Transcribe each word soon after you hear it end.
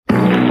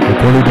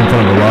recorded in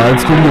front of a live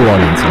studio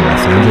audience in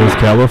Los Angeles,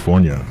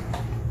 California.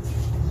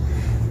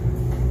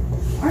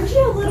 Aren't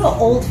you a little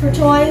old for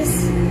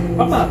toys?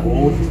 I'm not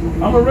old.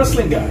 I'm a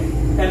wrestling guy.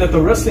 And at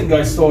the wrestling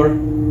guy store,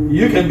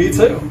 you can be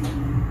too.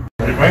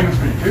 Are you buying this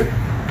for you too?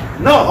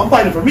 No, I'm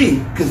buying it for me,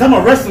 because I'm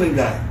a wrestling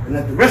guy. And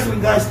at the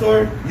wrestling guy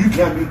store, you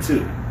can be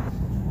too.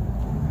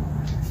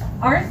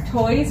 Aren't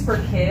toys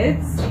for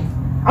kids?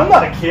 I'm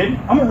not a kid.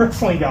 I'm a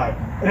wrestling guy.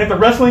 And at the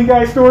wrestling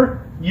guy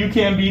store, you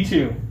can be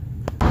too.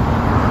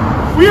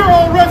 We are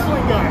all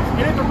wrestling guys.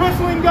 And at the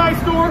wrestling guy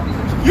store,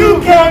 you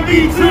can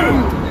be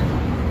too.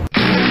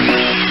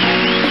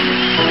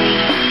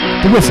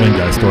 The Wrestling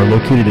Guy Store,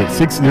 located at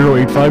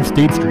 6085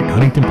 State Street,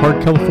 Huntington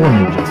Park,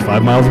 California, just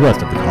 5 miles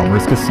west of the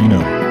Commerce Casino.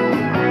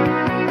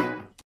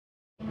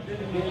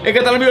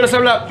 ¿Qué tal, amigos? Les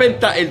habla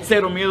Penta, el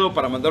Cero Miedo,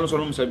 para mandar un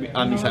saludo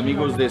a mis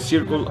amigos de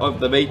Circle of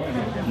Debate,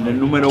 en el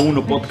número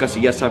 1 podcast,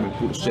 y ya saben,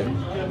 puro cero.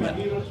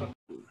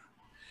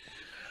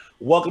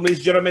 Welcome, ladies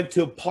and gentlemen,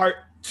 to part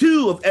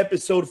 2 of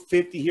episode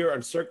 50 here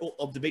on Circle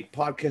of Debate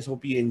podcast.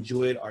 Hope you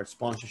enjoyed our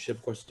sponsorship.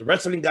 Of course, the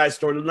Wrestling Guy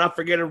Store. Do not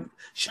forget to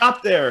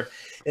shop there,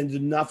 and do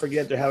not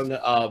forget they're having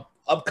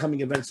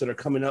upcoming events that are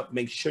coming up.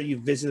 Make sure you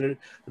visit it.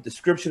 The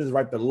description is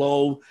right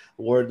below,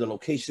 where the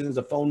location is,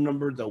 the phone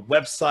number, the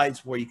websites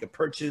where you can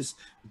purchase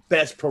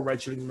best pro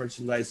wrestling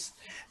merchandise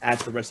at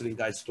the Wrestling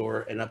Guy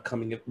Store, and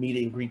upcoming meet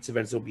and greets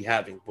events they'll be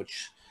having,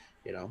 which,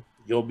 you know,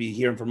 you'll be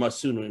hearing from us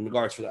soon in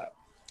regards to that.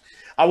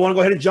 I want to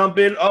go ahead and jump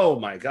in. Oh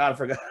my God, I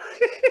forgot.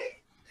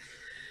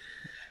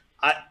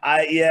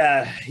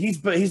 Yeah,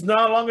 he's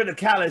no longer the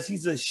Callus.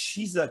 He's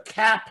a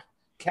cap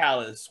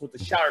Callus with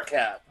the shower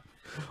cap.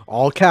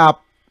 All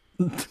cap.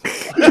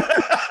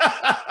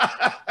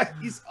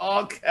 He's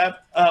all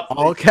capped up.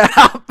 All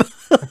cap.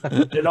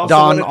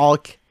 Don all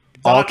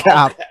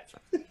cap.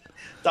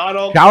 Don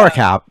all shower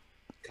cap.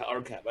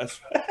 Shower cap. That's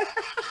right.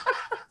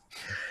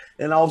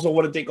 And I also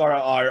want to thank our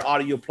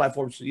audio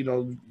platforms,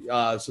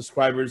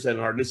 subscribers and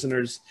our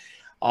listeners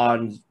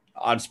on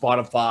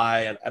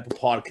Spotify and Apple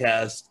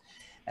Podcasts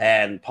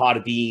and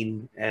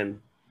Podbean and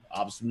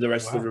obviously the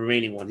rest of the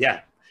remaining ones. Yeah,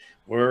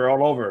 we're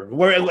all over.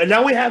 And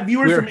now we have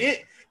viewers from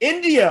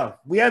India.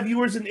 We have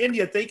viewers in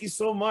India. Thank you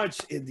so much,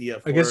 India.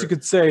 I guess you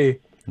could say,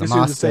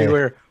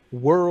 we're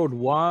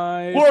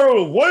worldwide.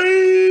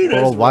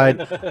 Worldwide.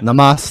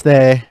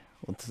 Namaste.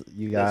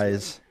 You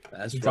guys.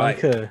 That's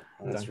right.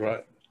 That's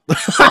right.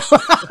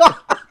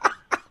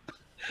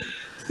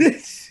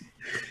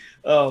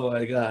 Oh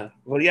my God.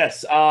 Well,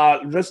 yes.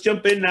 Let's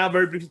jump in now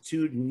very briefly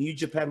to New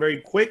Japan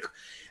very quick.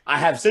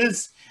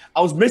 Since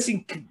I was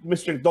missing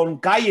Mr. Don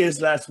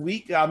Calles last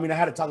week. I mean, I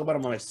had to talk about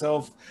him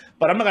myself,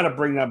 but I'm not going to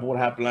bring up what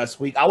happened last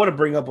week. I want to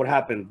bring up what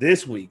happened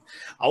this week.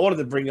 I wanted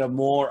to bring up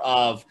more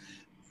of,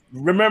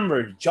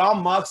 remember,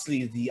 Jon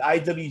Moxley, the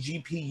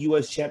IWGP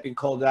US champion,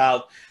 called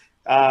out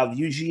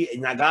Yuji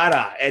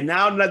Nagata, and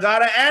now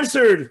Nagata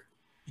answered.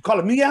 You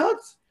calling me out?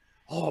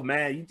 Oh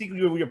man, you think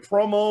your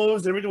promos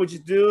and everything what you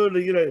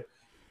do,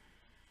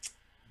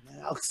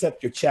 I'll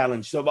accept your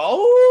challenge. So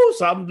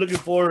I'm looking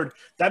forward.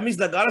 That means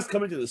Nagata's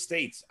coming to the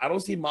States. I don't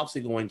see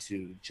Moxley going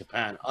to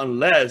Japan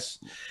unless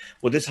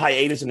with this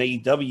hiatus in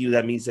AEW,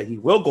 that means that he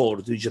will go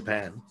to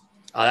Japan.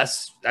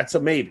 That's a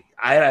maybe.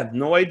 I have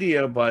no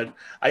idea, but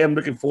I am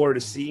looking forward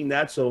to seeing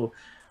that. So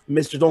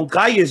Mr. Don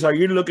Calles, are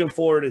you looking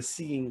forward to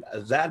seeing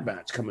that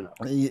match coming up?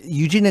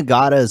 Yuji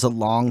Nagata is a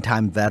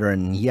longtime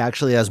veteran. He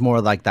actually has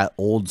more like that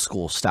old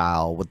school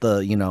style with the,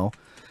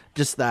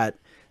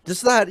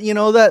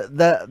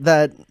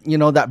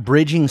 that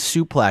bridging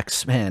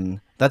suplex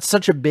pin. That's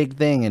such a big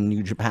thing in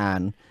New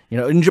Japan.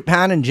 In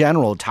Japan in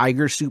general,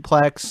 tiger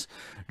suplex,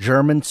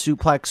 German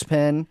suplex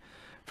pin.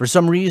 For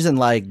some reason,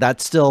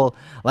 that's still,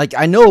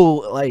 I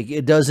know,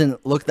 it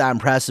doesn't look that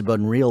impressive, but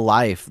in real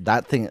life,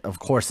 that thing, of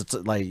course, it's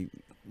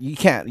you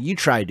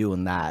try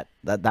doing that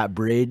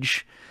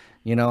bridge,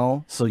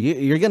 so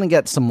you're going to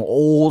get some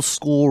old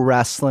school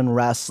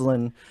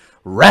wrestling.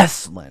 Yeah,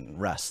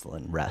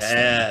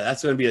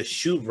 that's going to be a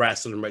shoot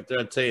wrestling right there.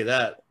 I'll tell you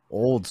that.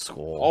 Old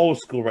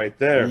school right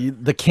there.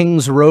 The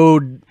King's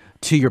Road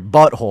to your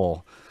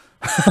butthole.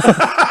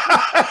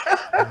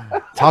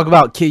 Talking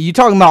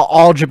about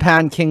all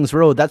Japan King's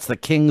Road. That's the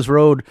King's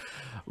Road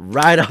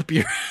right up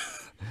your...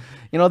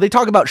 they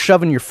talk about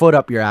shoving your foot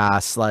up your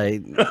ass.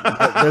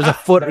 There's a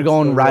foot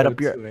going right up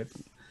your...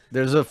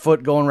 There's a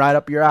foot going right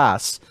up your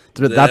ass.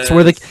 That's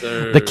where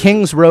the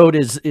King's Road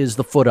is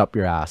the foot up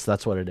your ass.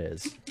 That's what it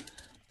is.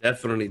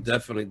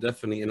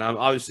 Definitely. And I'm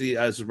obviously,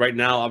 as right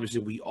now,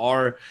 we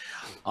are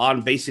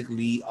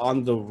basically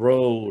on the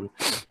road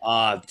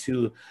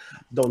to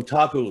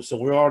Dontaku. So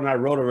we're on that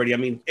road already. I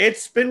mean,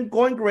 it's been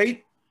going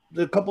great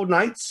the couple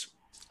nights.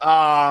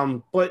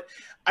 But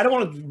I don't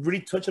want to really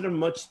touch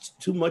on it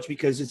too much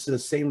because it's the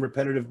same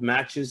repetitive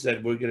matches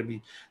that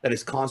that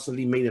is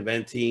constantly main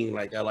eventing,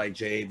 like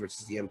LIJ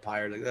versus the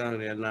Empire,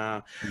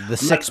 the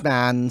six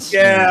mans.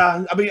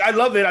 Yeah, I mean, I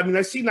love it. I mean,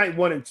 I see night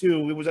 1 and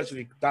 2. It was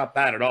actually not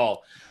bad at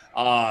all.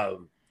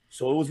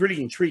 So it was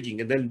really intriguing.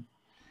 And then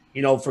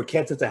for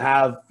Kenta to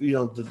have,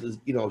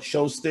 the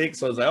show stick.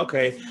 So I was like,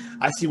 okay,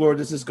 I see where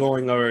this is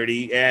going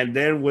already. And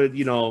then with,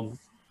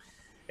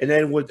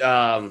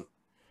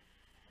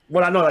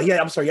 well, I know, yeah,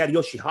 I'm sorry, you had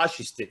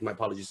Yoshihashi stick. My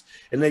apologies.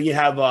 And then you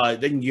have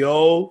then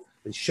Yo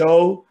and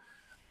Sho.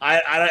 I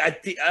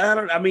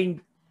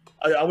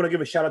want to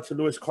give a shout out to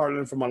Lewis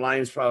Carlin from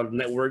Alliance Proud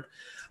Network,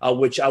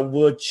 which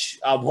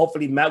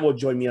hopefully Matt will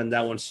join me on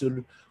that one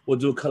soon. We'll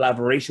do a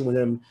collaboration with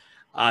him,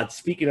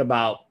 speaking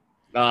about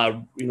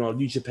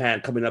New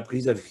Japan coming up,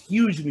 because he's a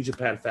huge New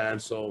Japan fan.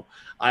 So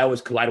I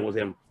always collide with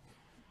him.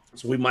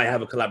 So we might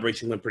have a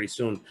collaboration with him pretty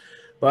soon.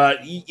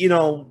 But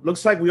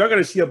looks like we are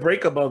going to see a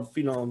breakup of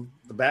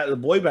the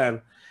boy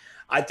band.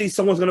 I think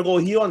someone's going to go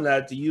heel on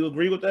that. Do you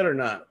agree with that or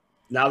not?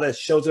 Now that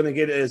Show's going to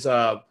get his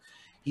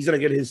he's going to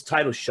get his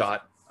title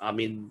shot. I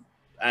mean,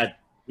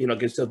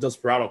 against El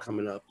Desperado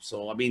coming up.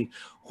 So I mean,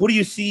 who do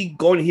you see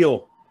going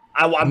heel?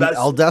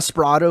 El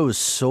Desperado is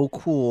so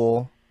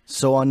cool,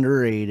 so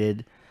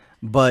underrated.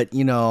 But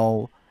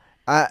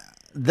I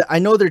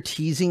know they're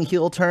teasing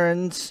heel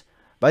turns,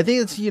 but I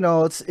think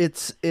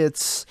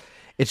it's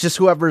just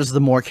whoever's the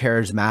more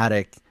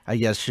charismatic, I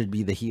guess, should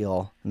be the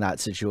heel in that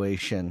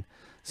situation.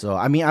 So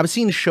I mean, I've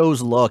seen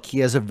Show's look; he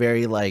has a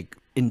very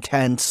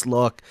intense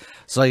look.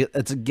 So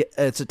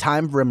it's a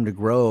time for him to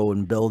grow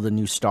and build a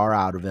new star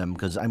out of him.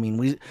 Because I mean,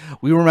 we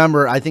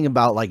remember, I think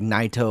about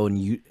Naito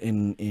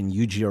and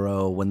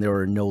Yujiro when there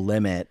were No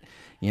Limit.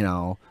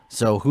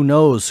 So who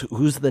knows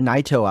who's the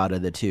Naito out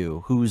of the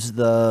two? Who's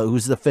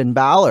the Finn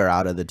Balor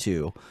out of the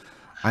two?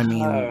 I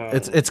mean,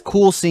 it's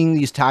cool seeing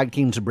these tag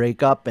teams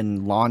break up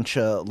and launch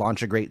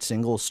a great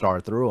single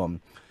star through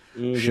them.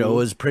 Mm-hmm. Show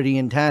is pretty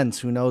intense.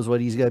 Who knows what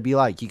he's gonna be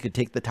like? He could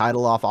take the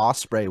title off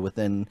Ospreay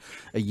within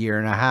a year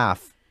and a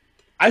half.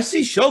 I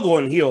see Show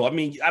going heel. I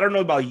mean, I don't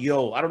know about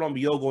Yo. I don't know about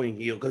Yo going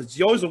heel, because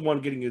Yo is the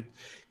one getting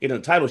a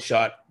title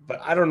shot.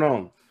 But I don't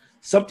know.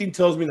 Something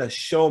tells me that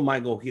Show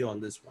might go heel on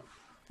this one.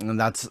 And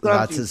that's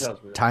his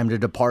time to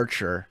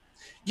departure.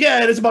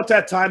 Yeah, it's about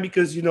that time,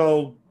 because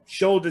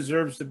Show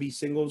deserves to be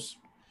singles,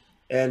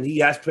 and he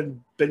has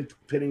been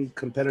pinning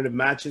competitive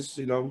matches.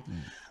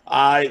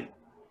 I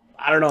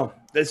don't know.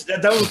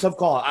 That was a tough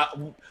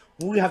call.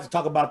 We have to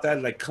talk about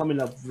that coming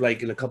up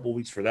in a couple of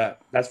weeks for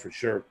that. That's for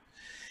sure.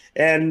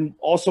 And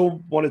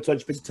also want to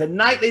touch base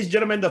tonight, ladies and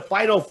gentlemen, the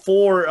Final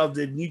Four of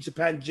the New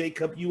Japan J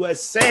Cup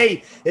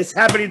USA is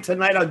happening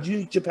tonight on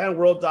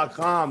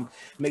NewJapanWorld.com.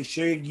 Make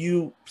sure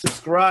you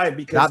subscribe,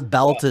 because that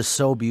belt is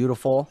so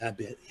beautiful. That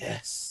bit,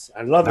 yes,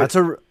 I love it.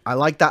 I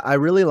like that. I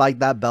really like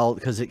that belt,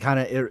 because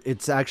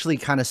it's actually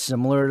kind of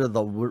similar to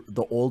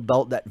the old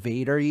belt that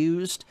Vader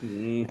used,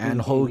 and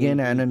Hogan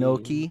and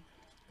Inoki,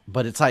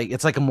 but it's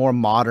like a more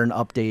modern,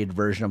 updated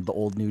version of the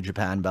old New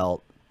Japan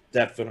belt.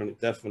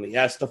 Definitely.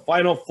 Yes, the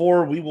Final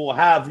Four, we will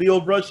have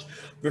Leo Rush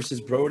versus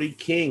Brody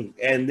King,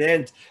 and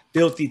then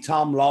Filthy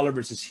Tom Lawler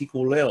versus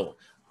Hikuleo.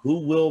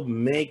 Who will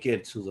make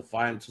it to the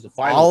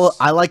finals?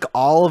 I like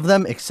all of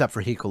them except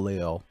for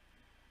Hikuleo.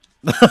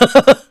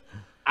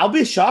 I'll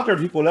be a shocker if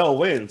Hikuleo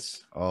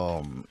wins.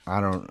 I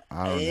don't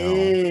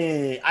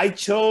know. I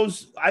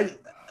chose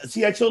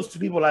two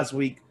people last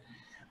week.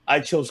 I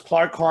chose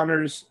Clark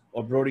Connors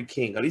or Brody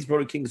King. At least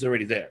Brody King is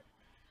already there.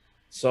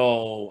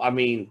 So I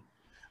mean,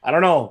 I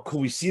don't know.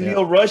 Could we see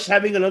Leo Rush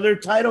having another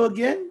title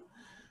again?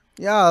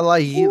 Yeah,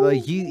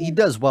 he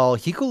does well.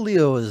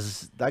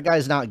 Hikuleo that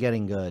guy's not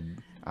getting good.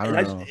 I don't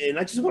know. And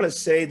I just want to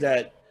say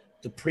that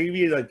the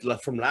preview,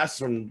 from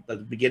the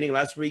beginning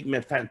last week,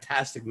 man,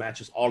 fantastic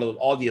matches,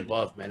 all the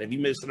above, man. If you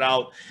missed it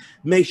out,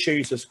 make sure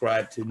you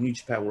subscribe to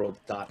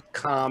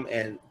NewJapanWorld.com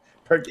and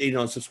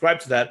subscribe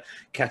to that.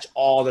 Catch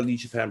all the New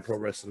Japan Pro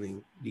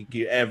Wrestling you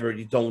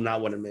do not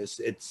want to miss.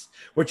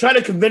 We're trying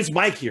to convince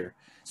Mike here,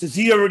 since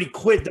he already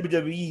quit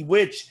WWE,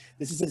 which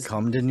this is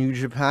come to New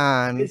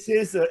Japan. This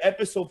is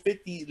episode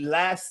 50,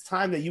 last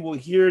time that you will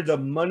hear the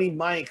Money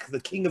Mike,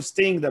 the King of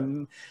Sting,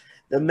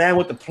 the man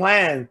with the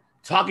plan,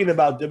 talking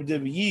about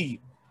WWE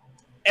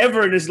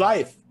ever in his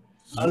life.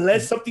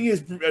 Unless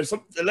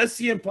unless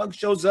CM Punk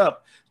shows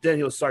up, then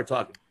he'll start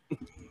talking.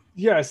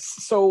 Yes,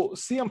 so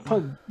CM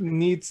Punk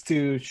needs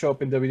to show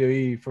up in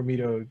WWE for me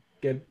to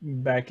get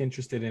back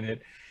interested in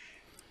it.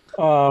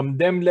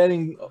 Them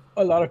letting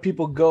a lot of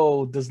people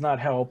go does not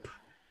help.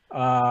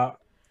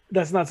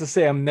 That's not to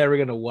say I'm never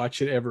going to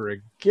watch it ever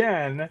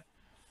again.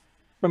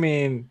 I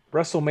mean,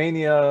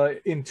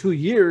 WrestleMania in 2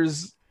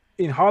 years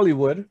in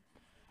Hollywood,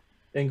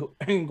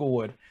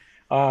 Inglewood.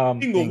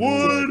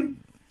 Inglewood.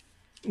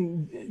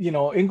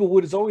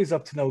 Inglewood is always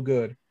up to no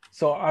good.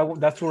 So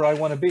that's where I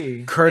want to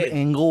be. Kurt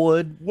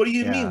Inglewood. What do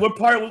you mean?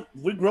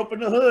 We grew up in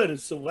the hood,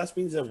 so that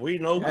means that we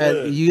know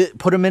good. You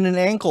put him in an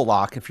ankle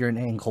lock if you're in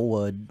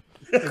Inglewood.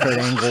 Kurt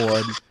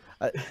Englewood.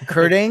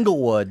 Kurt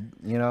Englewood,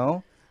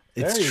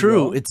 it's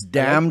true. Go. It's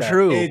damn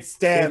true. It's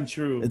damn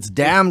true. It's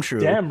damn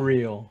true. Damn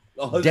real.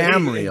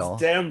 Damn real.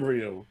 It's damn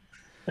real.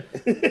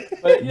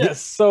 But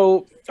yes,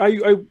 so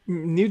I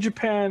New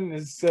Japan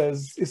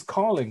is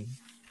calling.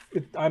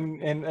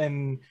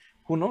 And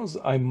who knows?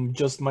 I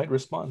just might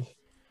respond.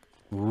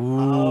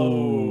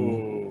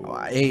 Ooh.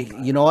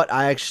 You know what?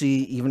 I actually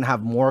even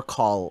have more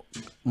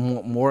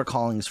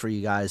callings for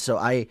you guys. So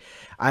I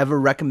have a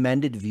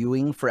recommended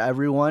viewing for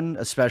everyone,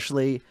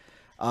 especially.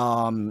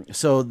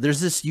 So there's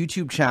this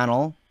YouTube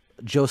channel,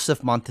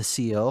 Joseph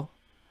Montesio,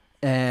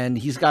 and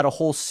he's got a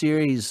whole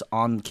series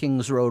on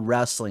Kings Road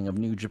Wrestling of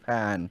New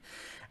Japan.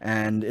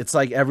 And it's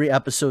like every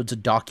episode's a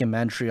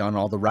documentary on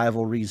all the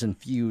rivalries and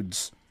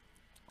feuds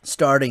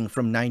starting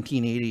from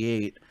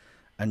 1988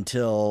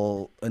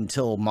 until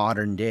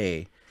modern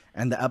day,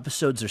 and the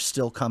episodes are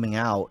still coming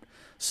out,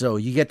 so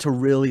you get to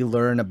really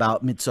learn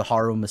about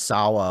Mitsuharu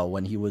Misawa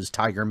when he was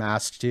Tiger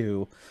Mask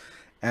 2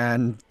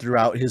 and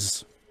throughout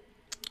his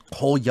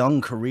whole young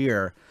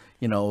career,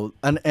 you know.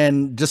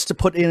 And just to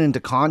put it into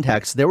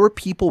context, there were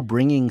people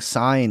bringing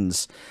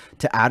signs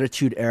to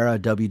Attitude Era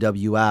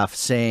WWF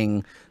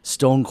saying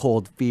Stone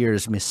Cold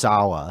fears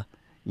Misawa,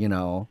 you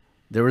know.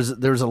 There was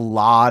a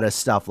lot of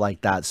stuff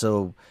like that.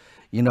 So,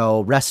 you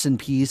know, rest in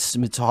peace,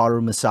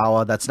 Mitsuharu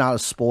Misawa. That's not a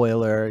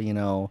spoiler, you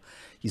know.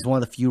 He's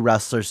one of the few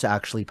wrestlers to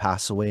actually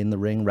pass away in the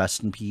ring.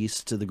 Rest in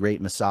peace to the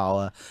great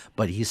Misawa.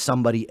 But he's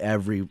somebody, a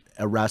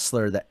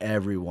wrestler that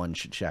everyone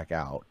should check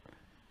out.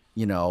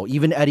 You know,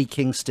 even Eddie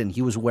Kingston,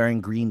 he was wearing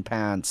green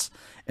pants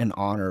in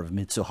honor of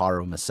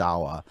Mitsuharu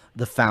Misawa,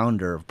 the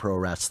founder of Pro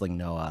Wrestling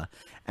Noah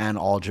and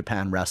All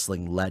Japan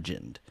Wrestling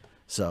legend.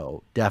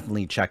 So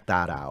definitely check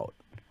that out,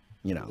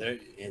 you know.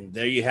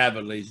 There you have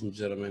it, ladies and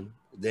gentlemen.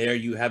 There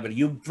you have it.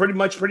 You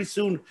pretty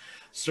soon,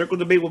 Circle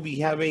Debate will be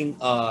having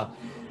a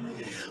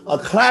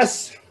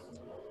class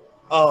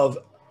of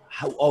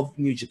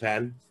New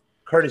Japan,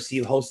 courtesy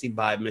of hosted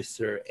by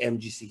Mr.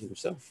 MGC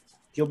himself.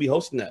 He'll be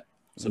hosting that.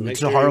 So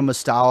Mitsuharu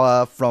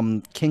Misawa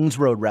from Kings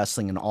Road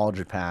Wrestling in All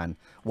Japan.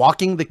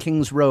 Walking the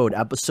Kings Road,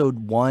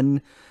 episode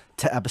 1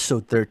 to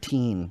episode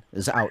 13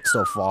 is out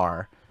so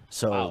far.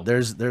 So wow.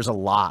 There's a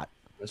lot.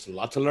 There's a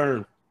lot to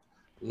learn.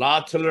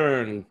 Lot to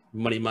learn,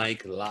 Money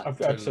Mike.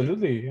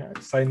 Absolutely. Yeah,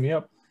 sign me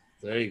up.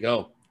 There you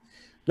go.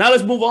 Now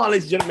let's move on,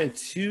 ladies and gentlemen,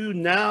 to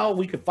now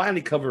we can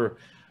finally cover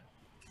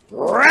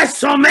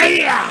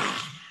WrestleMania.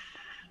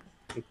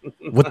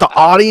 With the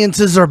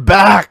audiences are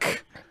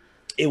back.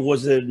 It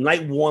was a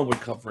night one we're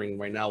covering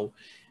right now.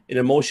 An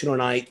emotional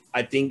night.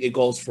 I think it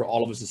goes for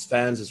all of us as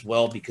fans as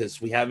well, because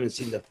we haven't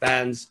seen the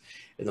fans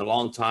in a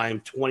long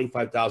time.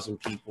 25,000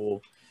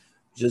 people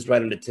just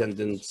right in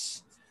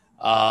attendance.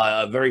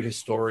 Very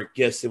historic.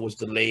 Yes, it was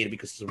delayed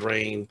because of the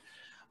rain.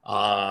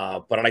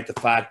 But I like the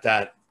fact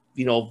that,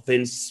 you know,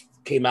 Vince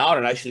came out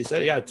and actually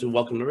said, yeah, to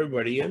welcome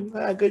everybody. And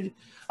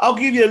I'll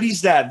give you at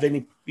least that,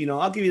 Vinny. You know,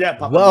 I'll give you that.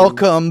 Papa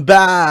Welcome Vinny.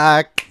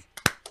 Back.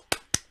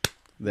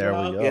 There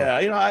we go. Yeah,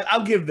 you know,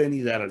 I'll give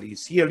Vinny that at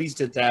least. He at least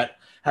did that.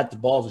 Had the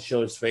balls to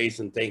show his face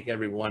and thank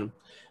everyone.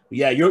 But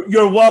yeah,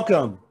 you're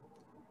welcome.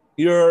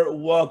 You're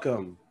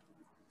welcome.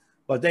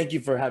 But thank you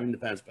for having the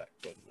fans back.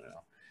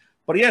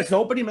 But yes, the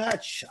opening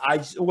match. I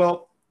don't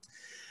want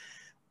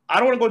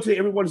to go to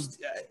everyone's,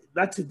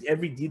 not to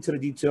every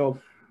detail.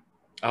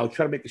 I'll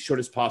try to make it short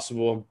as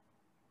possible.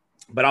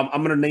 But I'm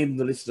going to name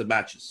the list of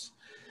matches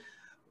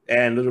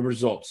and the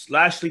results.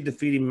 Lashley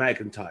defeating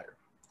McIntyre.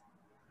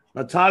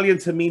 Natalya and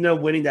Tamina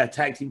winning that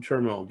tag team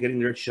turmoil, getting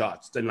their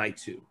shots. The night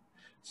 2.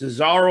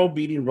 Cesaro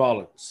beating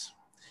Rollins.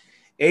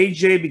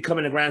 AJ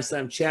becoming a Grand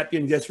Slam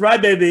champion. That's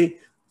right, baby,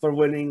 for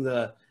winning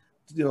the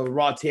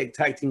Raw tag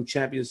team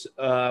champions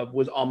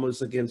was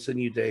almost against the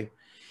New Day.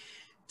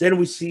 Then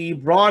we see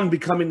Braun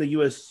becoming the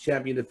U.S.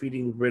 champion,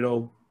 defeating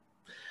Riddle.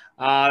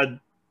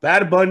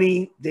 Bad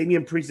Bunny,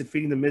 Damian Priest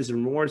defeating The Miz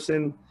and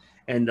Morrison.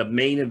 And the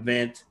main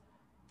event,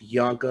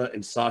 Bianca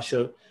and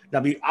Sasha.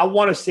 Now, I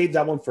want to save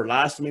that one for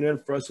last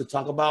minute for us to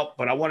talk about,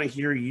 but I want to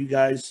hear you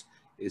guys'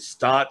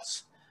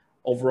 thoughts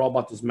overall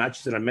about those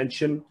matches that I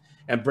mentioned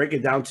and break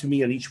it down to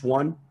me on each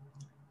one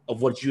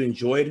of what you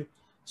enjoyed.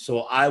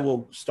 So I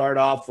will start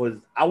off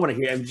with, I want to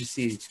hear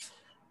MGC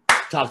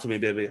talk to me,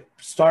 baby.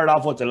 Start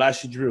off with the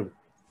Lashley Drew.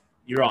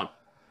 You're on.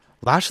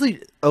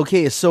 Lashley,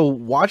 okay, so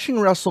watching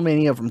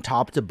WrestleMania from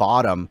top to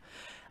bottom,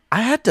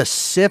 I had to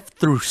sift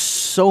through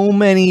so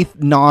many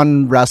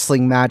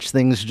non-wrestling match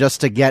things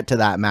just to get to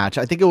that match.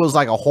 I think it was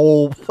like a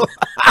whole...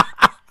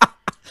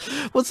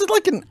 Was it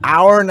like an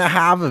hour and a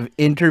half of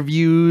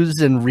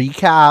interviews and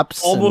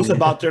recaps? Almost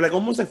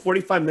like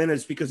 45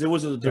 minutes because it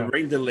was the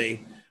rain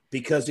delay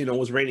because, it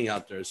was raining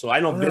out there. So I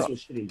know Vince was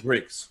shitting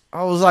bricks.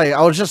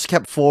 I just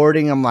kept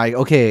forwarding. I'm like,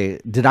 okay,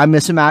 did I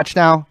miss a match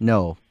now?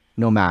 No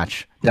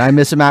match. Did I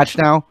miss a match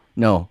now?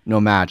 No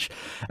match.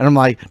 And I'm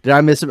like, did I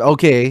miss it?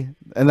 Okay.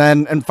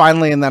 And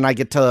finally I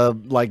get to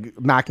like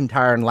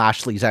McIntyre and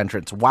Lashley's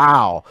entrance.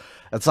 Wow.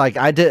 It's like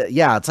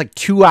it's like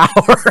 2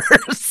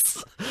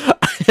 hours.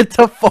 I had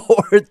to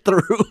forward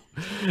through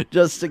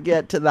just to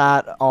get to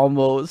that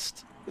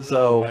almost.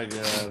 So, oh my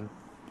God.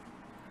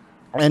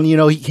 And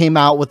he came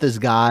out with this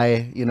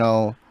guy,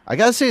 I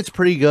gotta say it's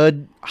pretty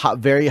good.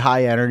 Very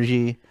high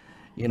energy,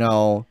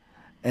 and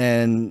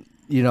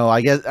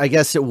I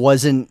guess it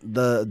wasn't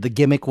the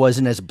gimmick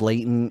wasn't as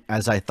blatant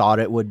as I thought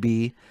it would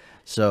be.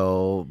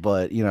 So,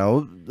 but it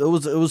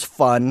was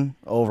fun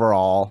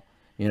overall,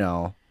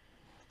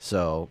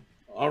 So,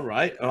 all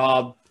right.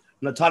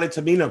 Natalia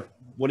Tamina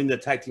winning the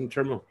tag team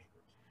tournament.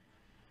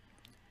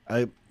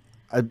 I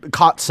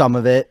caught some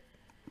of it.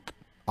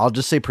 I'll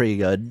just say pretty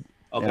good.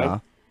 Okay. Yeah.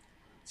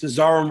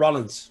 Cesaro and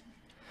Rollins.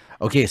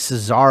 Okay,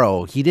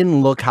 Cesaro. He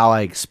didn't look how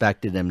I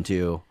expected him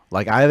to.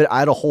 Like I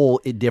had a whole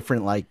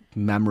different like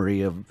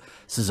memory of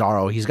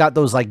Cesaro. He's got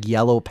those like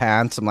yellow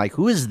pants. I'm like,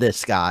 who is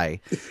this guy?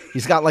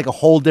 He's got like a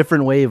whole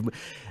different way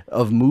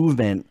of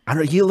movement. I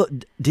don't.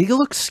 Did he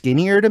look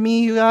skinnier to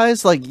me, you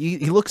guys? Like he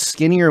looks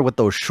skinnier with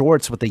those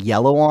shorts with the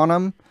yellow on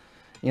him.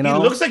 You know, he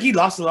looks like he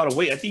lost a lot of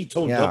weight. I think he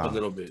toned up a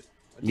little bit.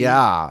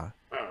 Yeah,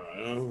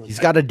 he's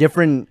got a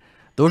different.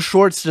 Those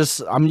shorts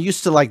just. I'm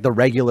used to like the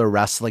regular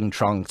wrestling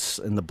trunks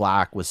in the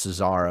black with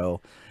Cesaro.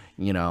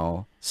 You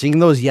know, seeing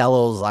those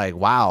yellows, like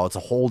wow, it's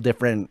a whole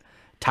different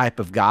type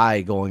of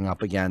guy going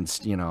up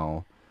against. You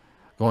know,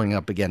 going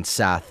up against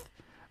Seth.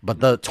 But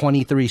the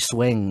 23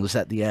 swings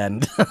at the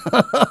end.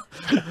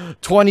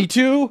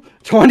 22,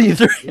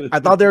 23. I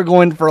thought they were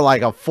going for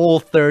like a full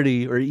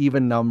 30 or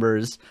even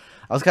numbers.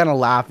 I was kind of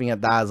laughing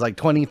at that. It's like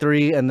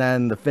 23 and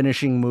then the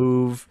finishing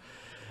move.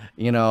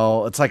 You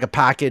know, it's like a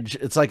package.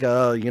 It's like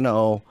a, you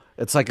know,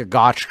 it's like a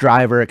Gotch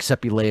driver,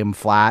 except you lay him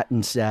flat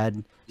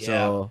instead. Yeah.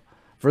 So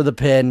for the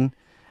pin,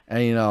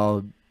 and you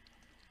know,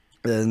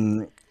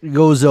 then it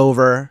goes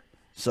over.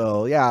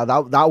 So yeah,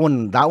 that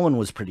one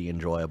was pretty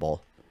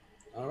enjoyable.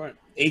 All right.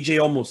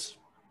 AJ almost.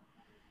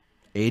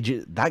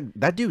 AJ,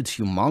 that dude's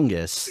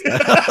humongous.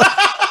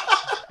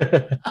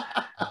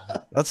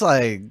 That's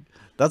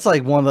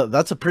like one of the,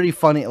 that's a pretty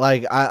funny,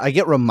 like I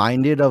get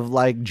reminded of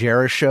like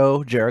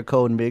Jericho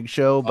and Big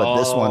Show, but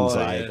this one's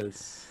like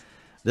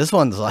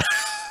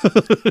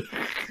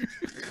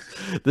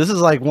this is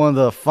like one of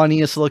the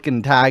funniest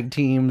looking tag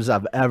teams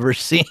I've ever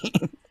seen.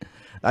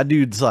 That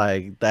dude's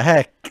like, the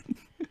heck.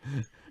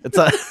 It's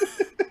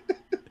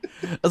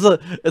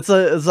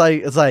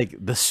like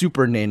the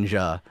super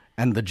ninja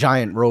and the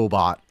giant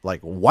robot.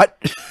 Like what?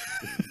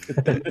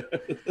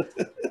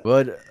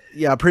 But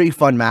yeah, pretty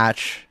fun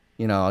match.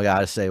 You know, I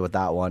gotta say with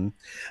that one.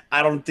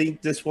 I don't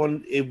think this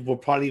one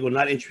will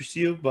not interest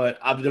you, but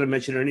I'm gonna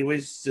mention it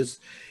anyways.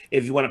 Just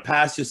if you want to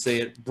pass, just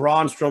say it.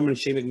 Braun Strowman,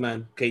 Shane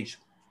McMahon, Cage.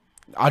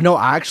 I know.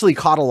 I actually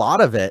caught a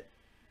lot of it.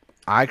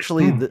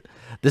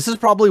 This is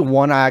probably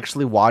one I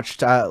actually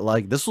watched.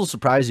 Like this will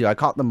surprise you. I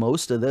caught the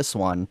most of this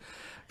one.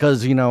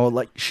 Because, you know,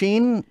 like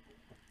Shane,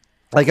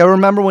 like I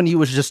remember when he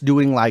was just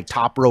doing like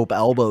top rope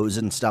elbows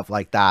and stuff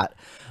like that.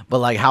 But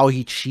like how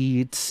he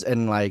cheats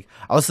and like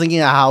I was thinking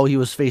of how he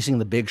was facing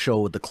the Big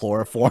Show with the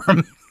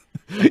chloroform.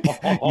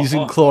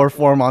 Using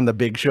chloroform on the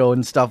Big Show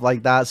and stuff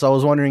like that. So I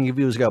was wondering if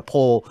he was going to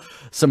pull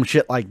some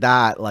shit like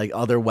that, like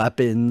other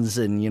weapons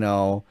and, you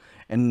know,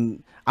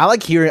 and I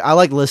like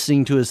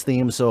listening to his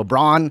theme. So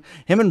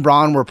him and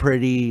Braun were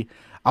pretty.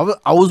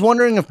 I was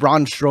wondering if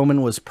Braun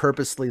Strowman was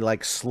purposely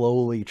like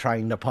slowly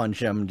trying to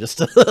punch him just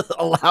to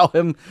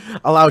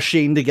allow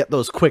Shane to get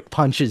those quick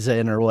punches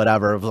in or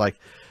whatever. It was like,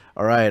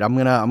 all right, I'm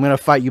gonna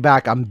fight you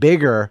back. I'm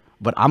bigger,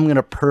 but I'm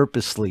gonna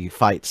purposely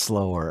fight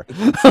slower.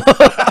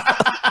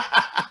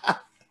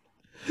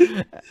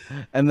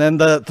 And then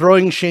the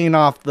throwing Shane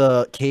off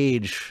the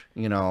cage,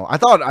 you know, I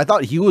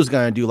thought he was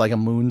gonna do like a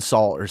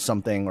moonsault or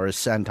something or a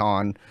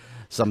senton.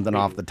 Something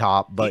off the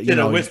top, but you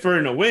know, a whisper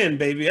in the wind,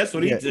 baby. That's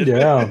what he did.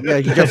 Yeah,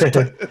 he just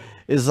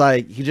is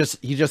like he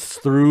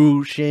just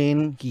threw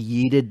Shane.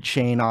 He yeeted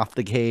Shane off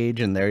the cage,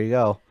 and there you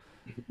go.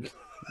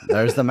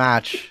 There's the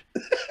match.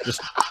 Just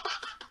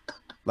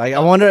like I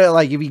wonder,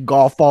 like if he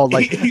golf balled,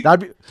 like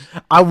that'd be.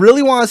 I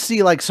really want to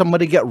see like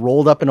somebody get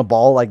rolled up in a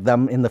ball, like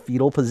them in the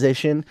fetal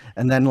position,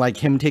 and then like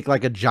him take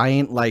like a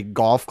giant like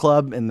golf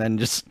club, and then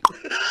just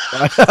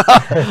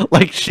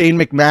like Shane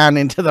McMahon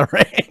into the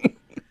ring.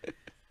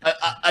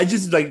 I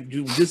just like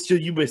just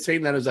you were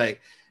saying that I was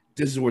like,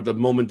 this is where the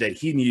moment that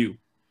he knew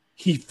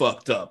he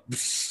fucked up.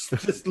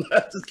 just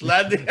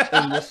landing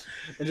and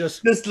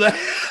just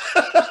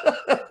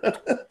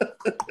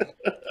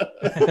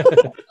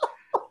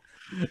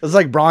It's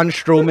like Braun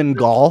Strowman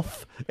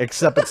golf,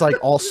 except it's like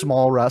all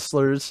small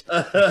wrestlers.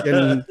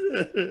 And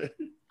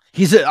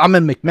I'm a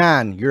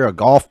McMahon. You're a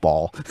golf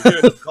ball.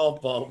 You're a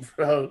golf ball,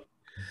 bro.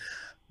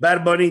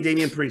 Bad Bunny,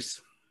 Damian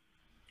Priest.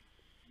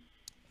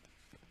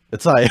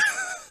 It's like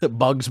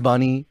Bugs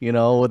Bunny, you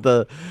know, with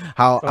the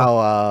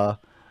how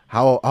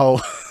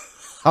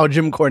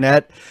Jim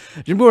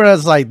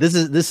Cornette's like,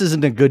 this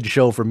isn't a good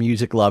show for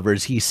music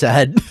lovers, he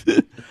said.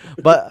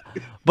 but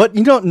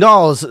you don't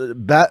know,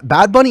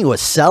 Bad Bunny was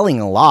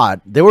selling a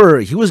lot.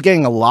 He was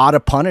getting a lot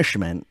of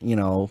punishment, you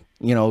know,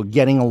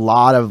 getting a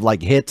lot of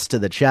like hits to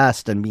the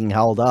chest and being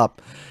held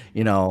up,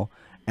 you know.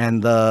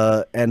 And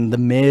the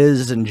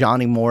Miz and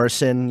Johnny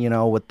Morrison, you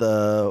know,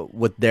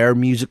 with their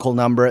musical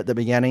number at the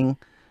beginning.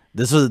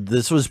 This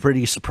was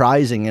pretty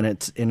surprising in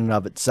and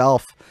of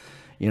itself,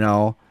 you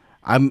know.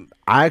 I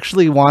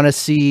actually want to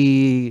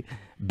see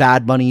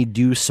Bad Bunny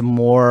do some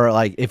more,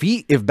 like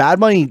if Bad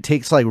Bunny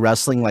takes like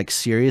wrestling like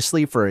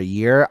seriously for a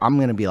year,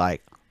 I'm gonna be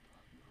like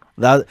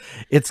that.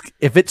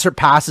 If it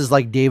surpasses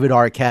like David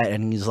Arquette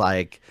and he's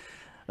like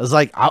was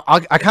like,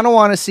 I kind of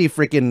want to see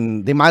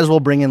freaking. They might as well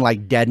bring in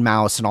like Dead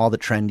Mouse and all the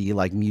trendy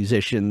like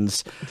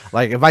musicians.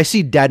 Like if I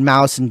see Dead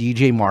Mouse and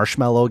DJ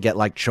Marshmello get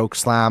like choke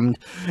slammed,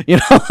 you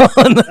know,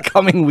 in the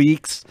coming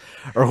weeks,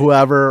 or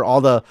whoever,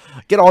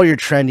 get all your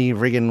trendy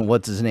freaking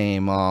what's his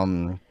name?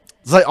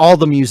 It's like all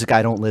the music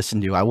I don't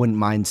listen to. I wouldn't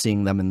mind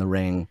seeing them in the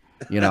ring.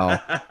 You know,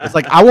 it's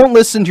like I won't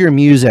listen to your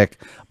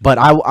music, but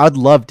I'd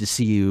love to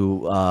see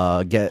you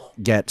get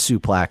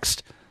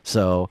suplexed.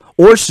 So,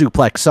 or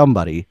suplex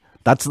somebody.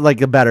 That's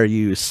like a better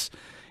use.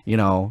 You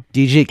know,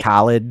 DJ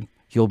Khaled,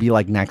 he'll be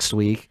like next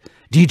week.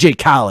 DJ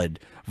Khaled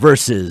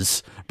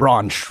versus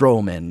Braun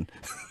Strowman.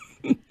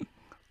 But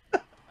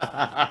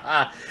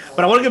I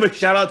want to give a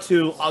shout out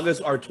to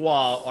August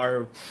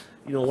Artois,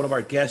 one of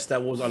our guests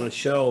that was on the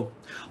show.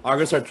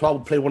 August Artois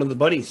played one of the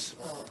bunnies.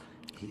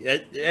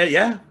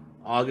 Yeah.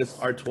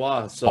 August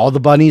Artois. So all the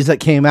bunnies that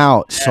came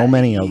out, so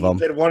many of them.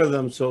 Played one of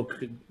them. So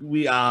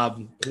we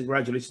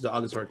congratulations to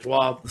August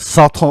Artois.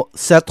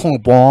 C'est ton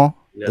bon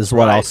is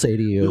what I'll say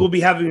to you. We will be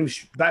having him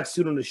back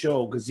soon on the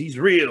show because he's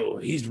real,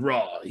 he's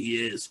raw,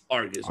 he is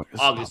August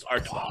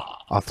Artois.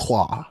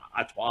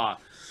 Artois.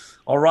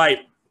 All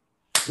right,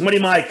 Money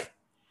Mike,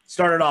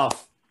 start it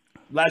off.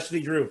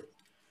 Lashley Drew.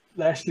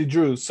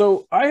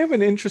 So I have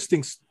an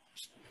interesting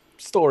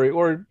story,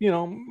 or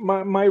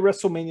my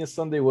WrestleMania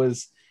Sunday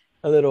was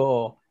a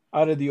little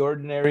out of the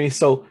ordinary.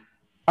 So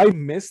I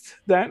missed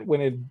that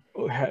when it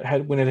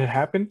had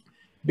happened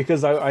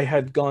because I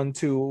had gone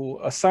to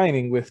a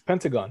signing with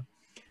Pentagon.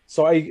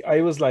 So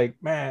I was like,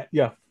 man,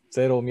 yeah,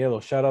 Cero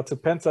Miedo. Shout out to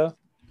Penta.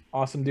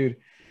 Awesome dude.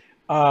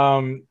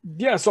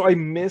 So I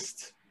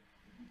missed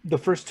the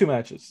first two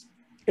matches.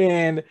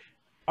 And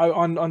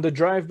on the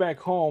drive back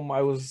home,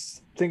 I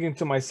was thinking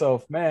to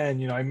myself,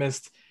 man, I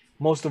missed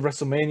most of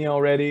WrestleMania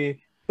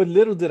already. But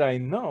little did I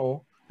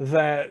know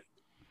that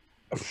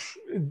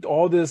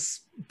all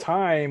this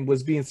time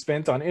was being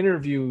spent on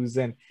interviews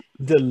and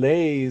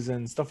delays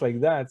and stuff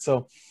like that.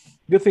 So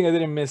good thing I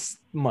didn't miss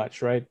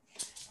much, right?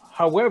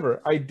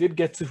 However, I did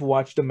get to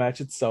watch the match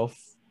itself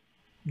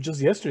just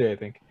yesterday, I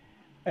think.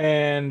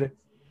 And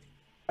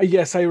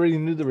yes, I already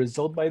knew the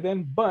result by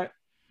then, but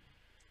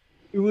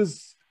it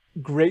was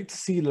great to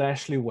see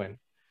Lashley win.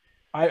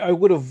 I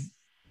would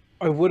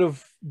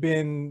have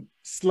been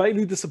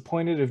slightly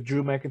disappointed if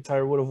Drew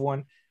McIntyre would have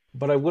won,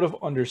 but I would have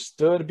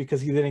understood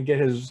because he didn't get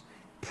his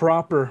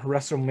proper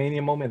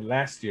WrestleMania moment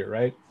last year,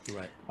 right?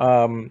 Right.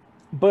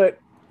 But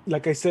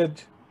like I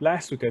said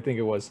last week, I think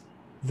it was,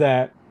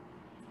 that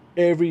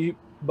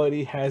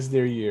everybody has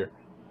their year.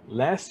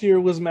 Last year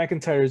was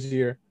McIntyre's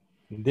year.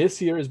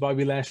 This year is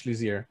Bobby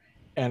Lashley's year.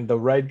 And the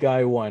right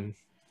guy won.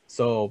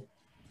 So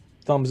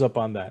thumbs up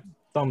on that.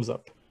 Thumbs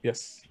up.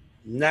 Yes.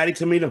 Natty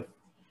Tamina.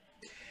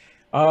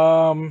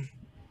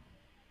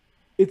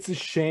 It's a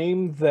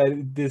shame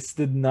that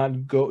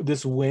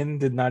this win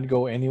did not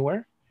go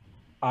anywhere.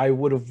 I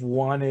would have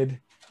wanted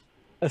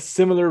a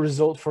similar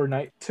result for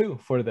night 2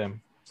 for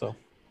them. So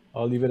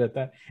I'll leave it at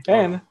that.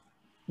 And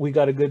we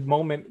got a good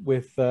moment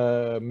with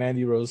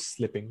Mandy Rose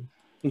slipping.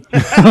 And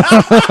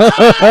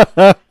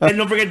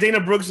don't forget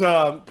Dana Brooks.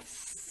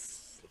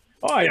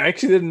 I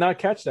actually did not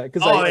catch that.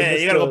 You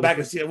gotta go back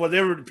and see it. Well,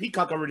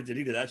 Peacock already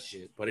deleted that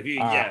shit. But if you,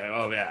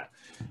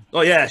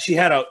 she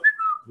had a,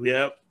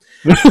 yep.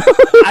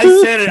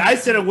 I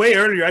said it way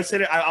earlier. I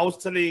said it. I was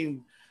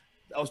telling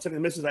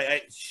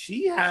Mrs.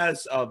 She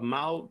has a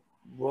mouth.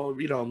 Well,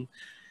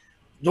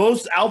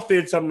 those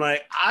outfits. I'm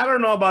like, I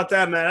don't know about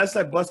that, man. That's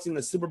like busting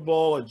the Super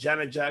Bowl or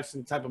Janet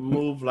Jackson type of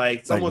move.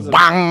 Like someone's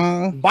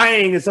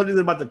bang, and something's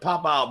about to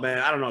pop out, man.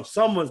 I don't know.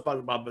 Someone's about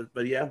to pop,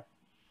 but yeah,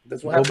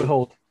 that's what happened.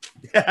 Behold.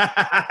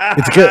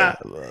 It's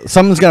good.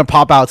 Something's gonna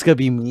pop out. It's gonna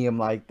be me. I'm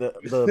like the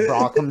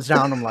bra comes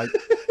down. I'm like,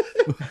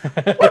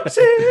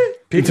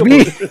 it's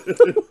me.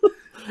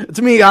 It's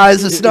me,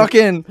 guys. It snuck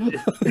in.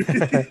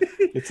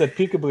 It said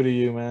peekaboo to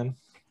you, man.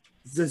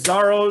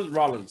 Cesaro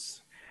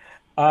Rollins.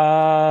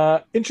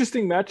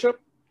 Interesting matchup.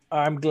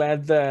 I'm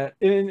glad that,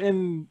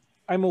 and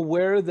I'm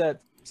aware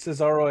that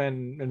Cesaro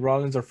and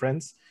Rollins are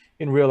friends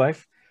in real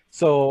life.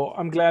 So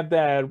I'm glad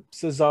that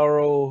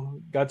Cesaro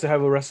got to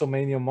have a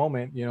WrestleMania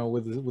moment,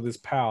 with his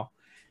pal.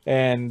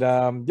 And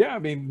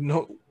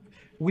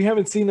we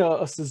haven't seen a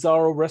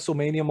Cesaro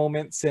WrestleMania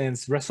moment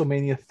since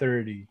WrestleMania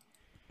 30.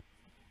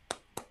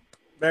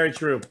 Very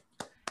true.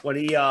 When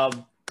he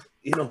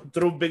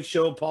threw Big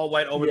Show, Paul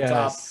White over the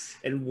top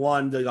and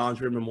won the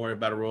Andre Memorial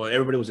Battle Royal.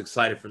 Everybody was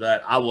excited for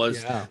that. I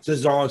was. Yeah.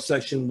 Cesaro's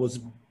section was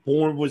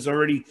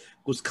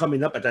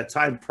coming up at that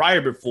time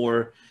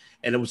before,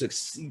 and it was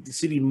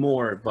exceeding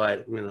more.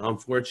 But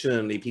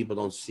unfortunately, people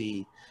don't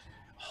see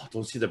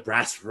the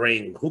brass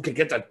ring. Who can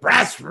get that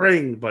brass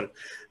ring? But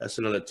that's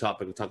another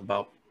topic we'll talk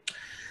about.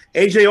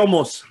 AJ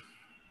Omos.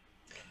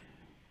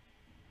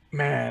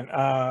 Man,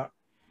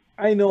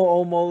 I know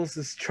Omos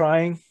is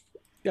trying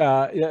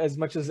as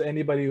much as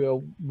anybody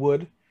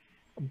would,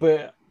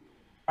 but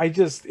I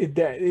just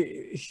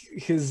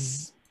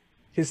his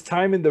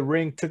time in the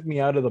ring took me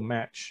out of the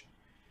match.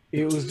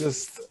 It was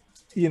just,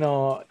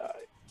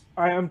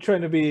 I'm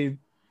trying to be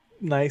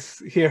nice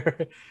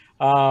here.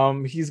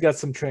 He's got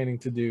some training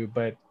to do,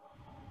 but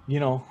you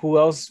know, who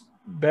else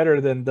better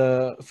than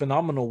the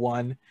phenomenal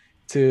one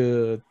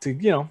to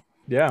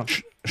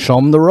Show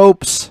him the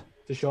ropes.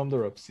 to show him the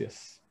ropes.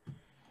 Yes.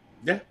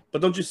 Yeah,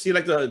 but don't you see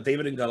like the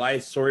David and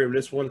Goliath story of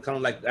this one, kind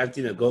of like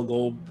Anthony the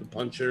Go-Go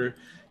puncher?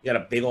 You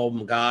got a big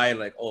old guy,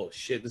 like, oh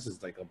shit, this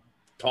is like a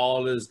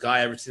tallest guy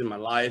I've ever seen in my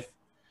life.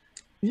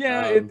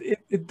 Yeah,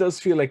 it does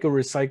feel like a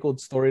recycled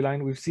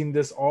storyline. We've seen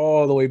this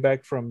all the way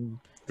back from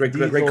Great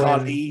Diesel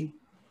Khali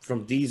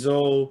from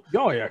Diesel.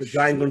 Oh yeah,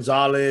 Giant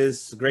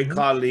Gonzalez, Great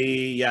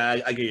Khali.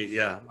 Yeah, I get you.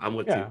 Yeah, I'm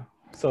with you. yeah.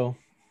 So,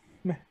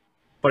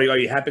 But are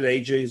you happy that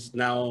AJ is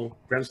now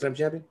Grand Slam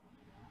champion?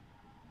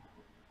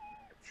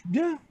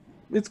 yeah,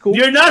 it's cool.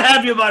 You're not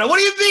happy about it. What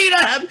do you mean you're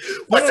not happy?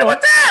 What's up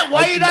with that?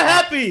 Why are you not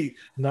happy?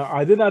 No,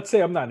 I did not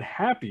say I'm not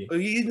happy.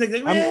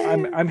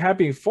 I'm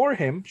happy for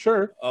him.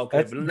 Sure. Okay,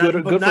 that's but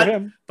good for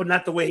him. But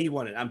not the way he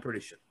wanted. I'm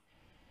pretty sure.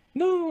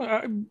 No,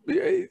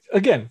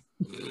 again,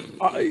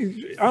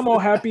 I'm all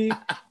happy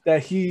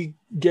that he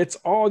gets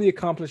all the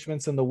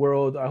accomplishments in the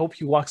world. I hope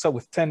he walks out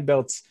with 10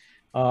 belts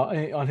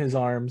on his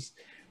arms.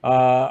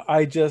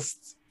 I'm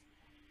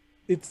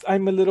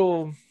a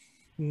little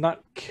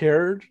not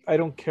cared. I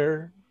don't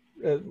care.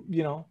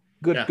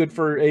 Good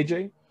for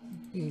AJ.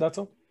 That's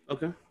all.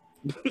 Okay.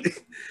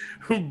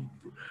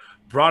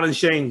 Braun and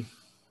Shane.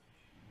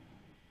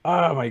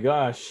 Oh my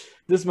gosh,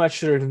 this match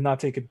should have not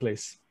taken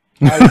place.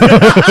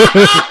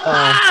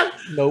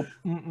 Nope.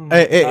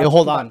 Hey,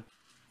 hold on.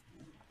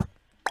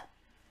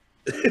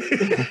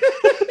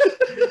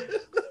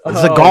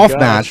 It's a golf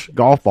match.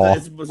 Golf ball.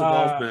 It was a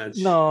golf match.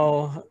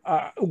 No.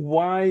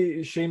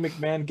 Why Shane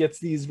McMahon gets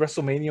these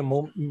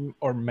WrestleMania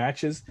or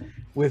matches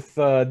with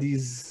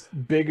these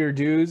bigger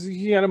dudes?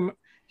 He had a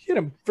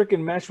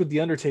freaking match with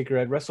The Undertaker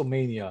at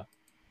WrestleMania.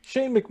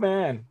 Shane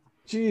McMahon.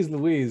 Jeez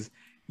Louise.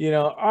 I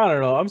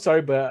don't know. I'm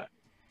sorry, but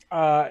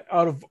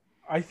out of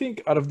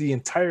the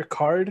entire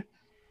card,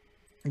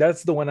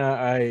 that's the one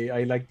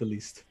I like the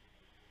least.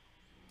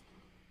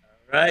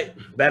 All right.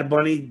 Bad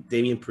Bunny,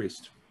 Damian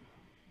Priest.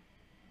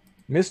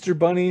 Mr.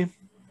 Bunny,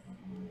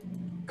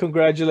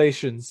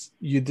 congratulations.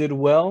 You did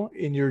well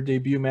in your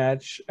debut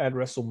match at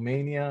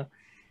WrestleMania.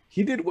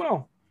 He did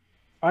well.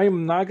 I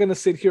am not going to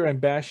sit here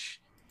and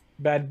bash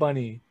Bad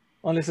Bunny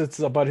unless it's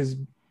about his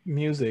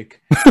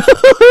music.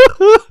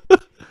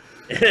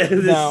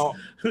 Now,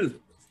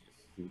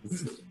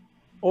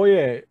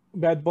 oye,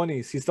 Bad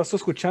Bunny, si estás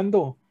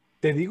escuchando,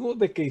 te digo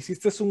de que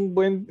hiciste un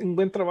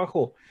buen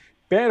trabajo.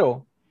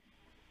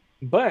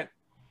 But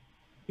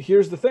here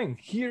is the thing.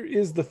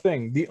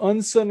 The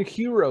unsung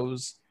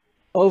heroes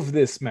of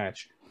this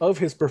match, of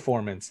his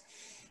performance.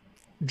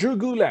 Drew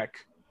Gulak,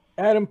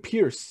 Adam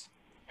Pearce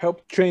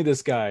helped train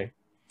this guy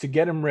to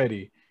get him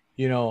ready.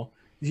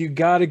 You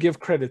got to give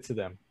credit to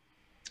them.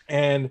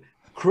 And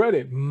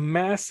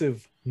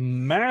massive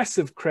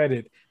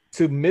credit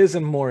to Miz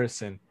and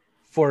Morrison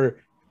for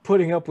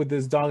putting up with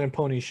this dog and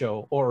pony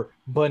show or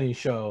bunny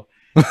show.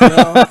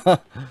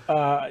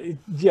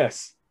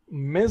 Yes,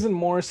 Miz and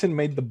Morrison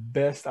made the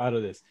best out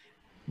of this.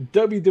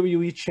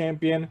 WWE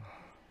champion,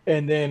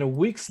 and then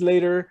weeks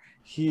later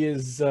he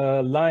is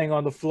lying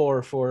on the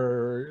floor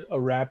for a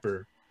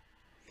rapper.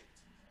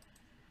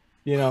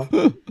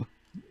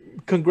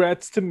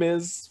 Congrats to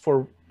Miz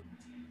for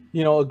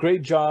a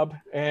great job,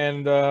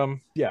 and I'll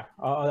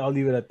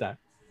leave it at that.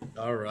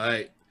 All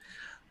right.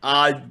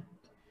 I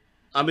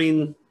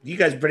mean, you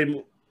guys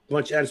pretty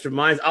much answered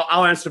mine.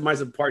 I'll answer mine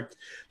in part.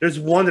 There's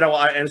one that I'll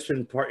answer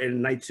in part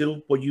in night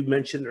 2, what you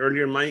mentioned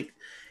earlier, Mike.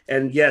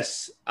 And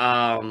yes,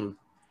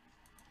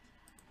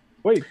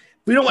 wait.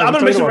 You know what? I'm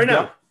gonna mention right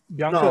now.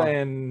 Bianca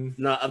and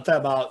no, I'm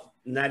talking about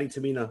Natty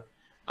Tamina.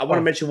 I want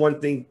to mention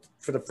one thing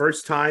for the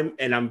first time,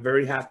 and I'm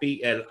very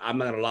happy. And I'm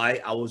not gonna lie,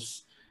 I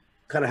was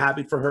kind of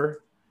happy for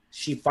her.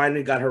 She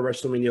finally got her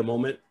WrestleMania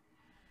moment.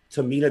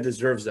 Tamina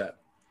deserves that.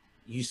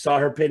 You saw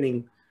her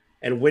pinning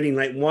and winning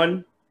night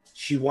 1.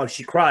 She won.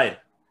 She cried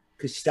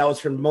because that was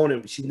her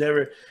moment. She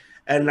never.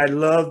 And I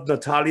love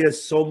Natalya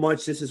so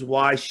much. This is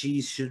why she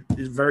is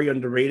very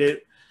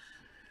underrated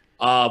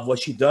of what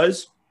she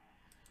does.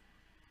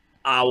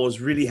 I was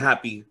really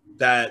happy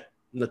that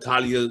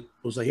Natalya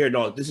was like, "Here,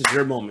 no, this is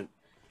your moment.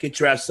 Get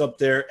your ass up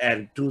there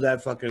and do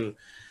that fucking,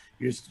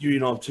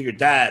 to your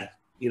dad,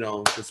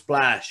 the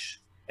splash."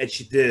 And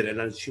she did, and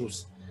then she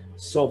was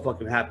so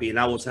fucking happy, and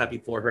I was happy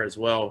for her as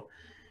well.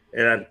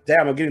 And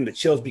damn, I'm getting the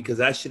chills because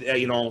that shit,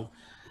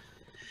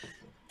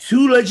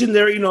 two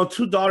legendary,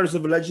 two daughters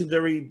of a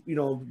legendary,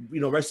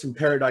 rest in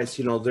paradise.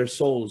 Their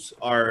souls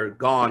are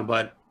gone,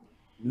 but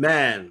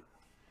man,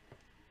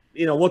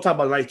 we'll talk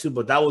about night 2,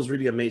 but that was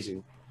really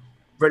amazing.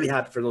 Really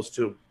happy for those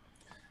two.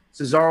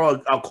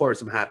 Cesaro, of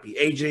course, I'm happy.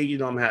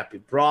 AJ, I'm happy.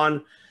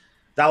 Braun,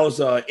 that was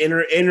a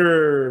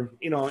inner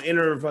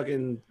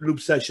fucking loop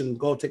session.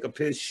 Go take a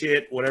piss,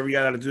 shit, whatever you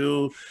gotta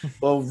do.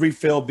 Go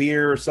refill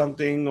beer or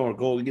something, or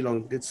go,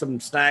 get some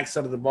snacks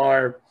out of the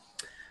bar.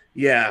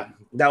 Yeah,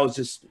 that was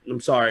just. I'm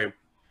sorry,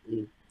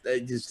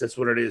 that's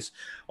what it is.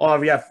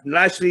 Oh yeah,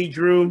 Lashley,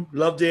 Drew,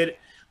 loved it.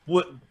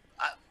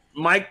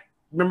 Mike,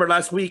 remember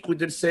last week we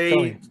did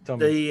say Tell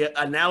me. the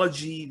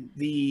analogy,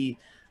 the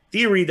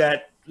theory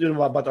that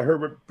about the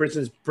Herbert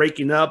Briston's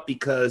breaking up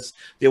because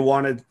they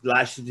wanted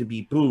Lashley to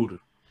be booed.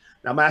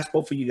 Now I'm gonna ask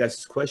both of you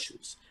guys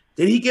questions.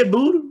 Did he get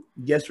booed?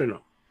 Yes or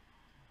no?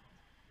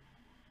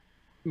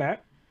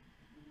 Matt?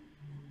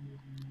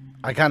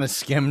 I kind of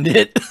skimmed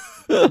it.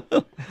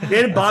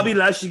 Did Bobby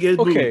Lashley get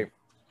booed? Okay.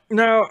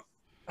 Now,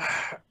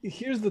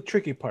 here's the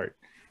tricky part.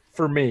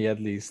 For me, at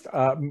least,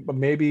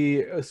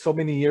 maybe so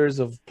many years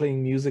of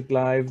playing music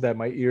live that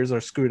my ears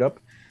are screwed up.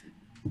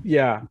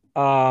 Yeah,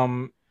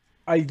 I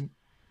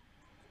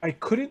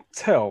couldn't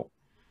tell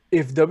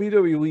if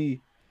WWE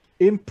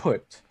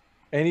input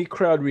any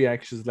crowd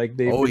reactions like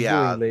they've been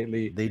doing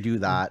lately. They do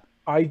that.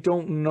 I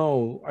don't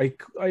know.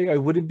 I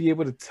wouldn't be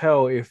able to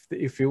tell if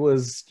it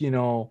was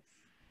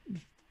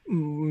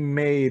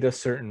made a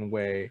certain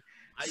way.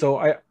 So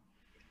I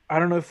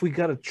don't know if we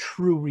got a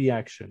true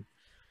reaction.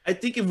 I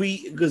think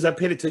because I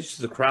paid attention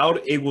to the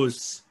crowd, it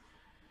was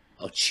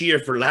a cheer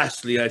for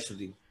Lashley.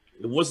 Actually,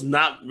 it was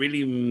not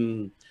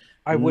really.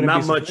 I wouldn't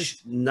not be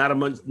much, not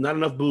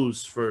enough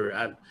booze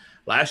for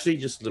Lashley,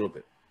 just a little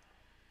bit.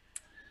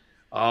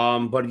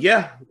 But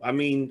yeah, I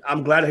mean,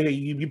 I'm glad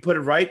you put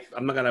it right.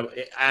 I'm not gonna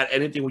add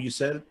anything what you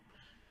said.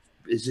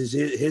 This is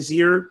his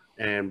year,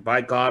 and by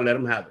God, let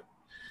him have it.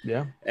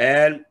 Yeah.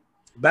 And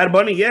Bad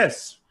Bunny,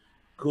 yes,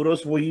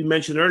 kudos for what you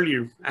mentioned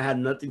earlier. I had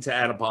nothing to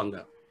add upon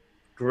that.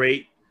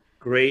 Great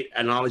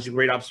analogy,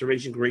 great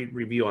observation, great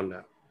review on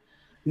that.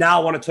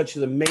 Now I want to touch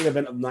the main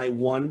event of night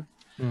one.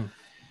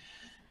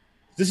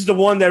 This is the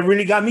one that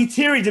really got me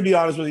teary, to be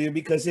honest with you,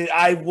 because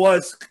I'm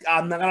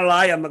not going to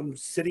lie, I'm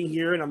sitting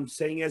here and I'm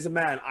saying as a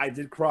man, I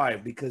did cry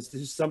because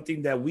this is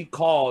something that we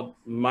called,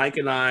 Mike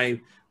and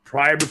I,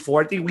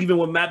 before, I think we even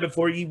went Matt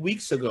before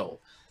weeks ago.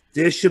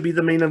 This should be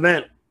the main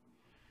event.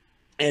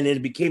 And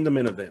it became the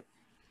main event.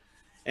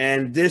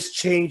 And this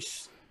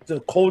changed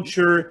the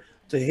culture,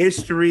 the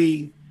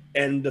history,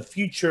 and the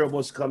future of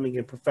what's coming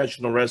in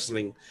professional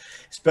wrestling,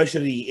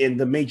 especially in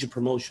the major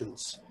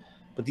promotions.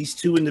 But these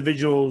two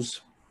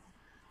individuals,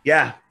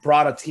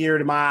 brought a tear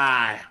to my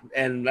eye.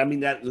 And I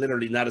mean that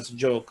literally, not as a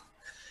joke.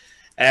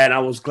 And I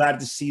was glad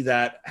to see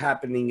that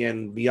happening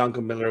and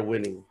Bianca Belair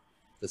winning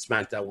the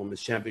SmackDown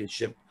Women's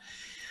Championship.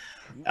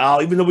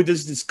 Even though we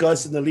just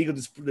discussed in the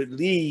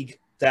league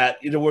that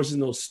there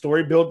wasn't no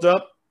story built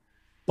up,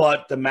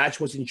 but the match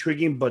was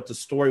intriguing, but the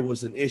story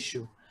was an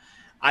issue.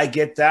 I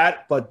get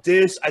that, but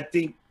this, I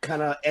think,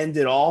 kind of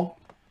ended all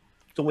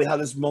the way how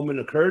this moment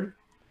occurred.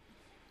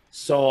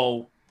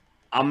 So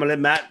I'm going to let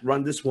Matt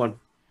run this one.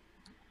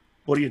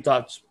 What are your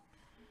thoughts?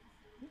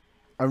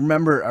 I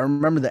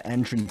remember the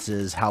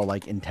entrances, how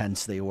like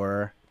intense they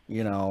were,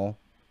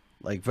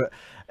 like,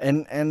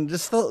 and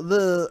just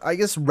the I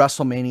guess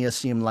WrestleMania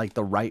seemed like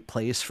the right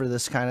place for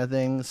this kind of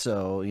thing.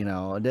 So,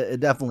 it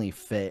definitely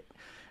fit.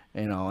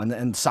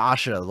 And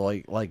Sasha,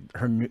 like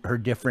her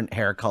different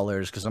hair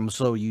colors, because I'm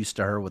so used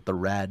to her with the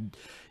red,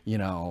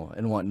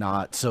 and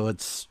whatnot. So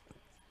it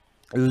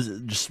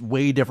was just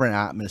way different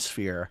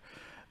atmosphere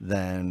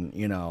than,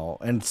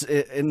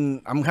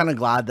 and I'm kind of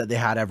glad that they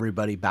had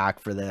everybody back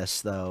for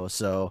this though.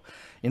 So,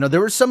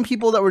 there were some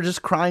people that were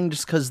just crying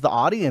just because the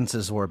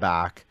audiences were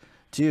back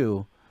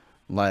too.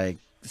 Like,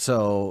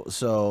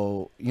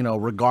 so,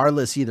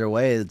 regardless, either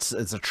way, it's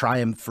a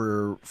triumph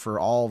for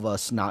all of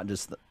us, not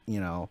just,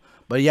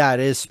 but yeah, it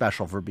is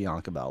special for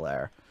Bianca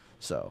Belair.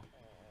 So,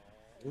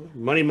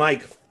 Money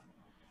Mike.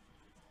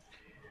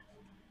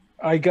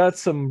 I got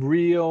some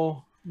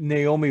real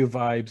Naomi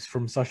vibes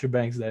from Sasha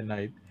Banks that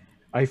night.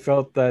 I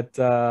felt that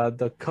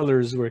the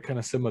colors were kind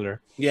of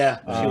similar. Yeah,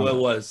 she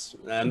was.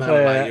 I'm not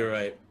gonna lie, you're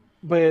right.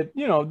 But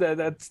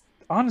that's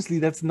honestly,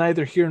 that's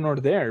neither here nor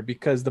there,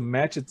 because the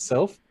match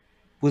itself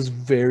was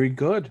very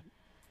good.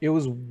 It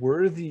was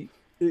worthy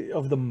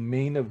of the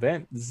main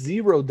event.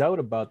 Zero doubt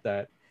about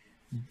that.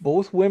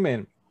 Both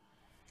women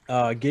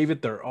gave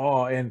it their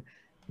all, and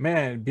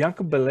man,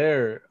 Bianca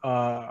Belair,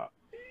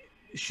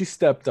 she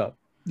stepped up.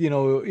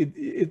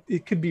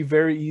 It could be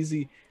very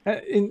easy,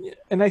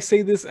 and I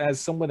say this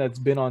as someone that's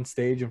been on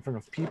stage in front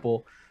of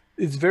people.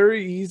 It's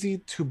very easy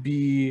to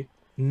be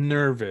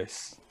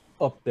nervous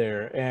up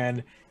there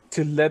and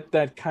to let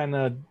that kind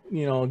of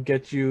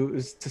get you,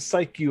 is to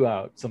psych you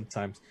out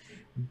sometimes.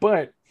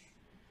 But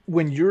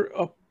when you're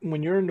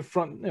in the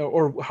front,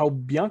 or how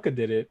Bianca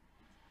did it,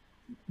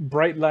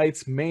 bright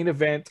lights, main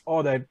event,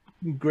 all that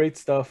great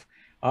stuff,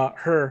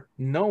 her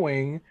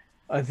knowing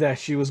that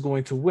she was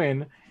going to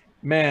win,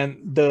 man,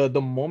 the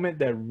moment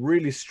that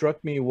really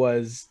struck me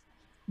was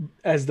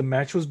as the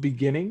match was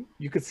beginning,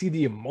 you could see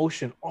the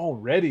emotion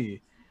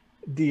already.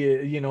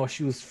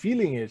 She was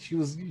feeling it.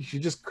 She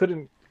just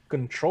couldn't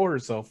control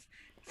herself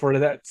for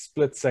that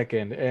split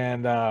second.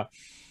 And I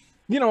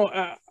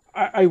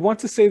want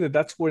to say that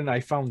that's when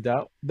I found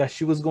out that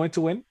she was going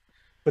to win,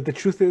 but the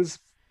truth is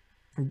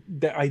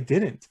that I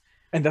didn't,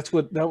 and that's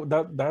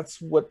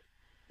what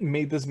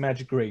made this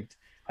match great.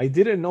 I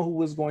didn't know who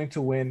was going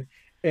to win,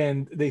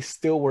 and they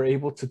still were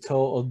able to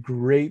tell a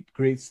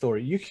great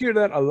story. You hear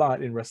that a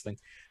lot in wrestling.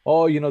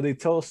 Oh, they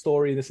tell a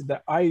story, this and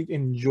that. I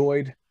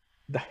enjoyed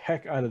the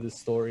heck out of this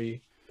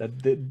story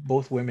that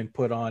both women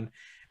put on,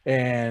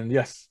 and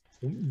yes,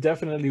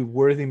 definitely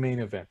worthy main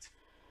event.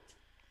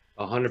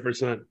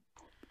 100%,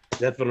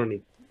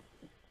 definitely.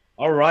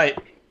 All right,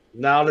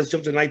 now let's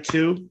jump to night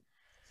 2.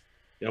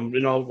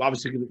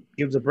 Obviously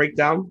gives a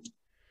breakdown.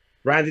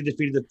 Randy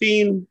defeated The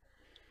Fiend.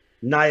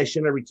 Nia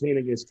Shayna retained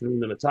against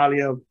Tamina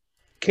Natalia.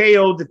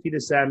 KO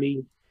defeated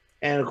Sammy,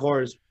 and of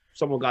course,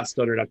 someone got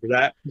stunned after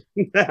that.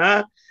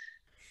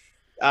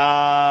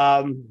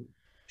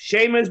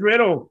 Sheamus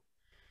Riddle.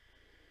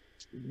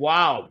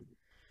 Wow.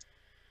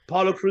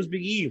 Paulo Cruz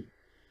Big E.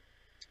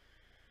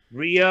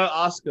 Rhea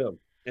Asuka.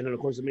 And then, of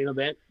course, the main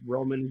event,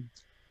 Roman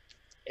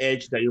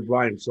Edge, Daniel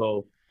Bryan.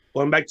 So,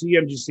 going back to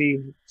you,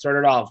 MGC,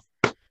 started off.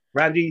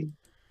 Randy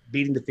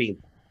beating The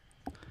Fiend.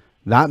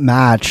 That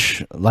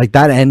match, like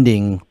that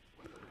ending,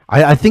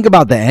 I think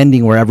about the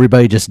ending where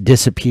everybody just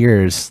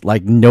disappears,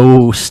 like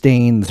no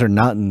stains or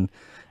nothing.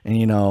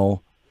 And,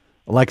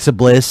 Alexa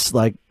Bliss,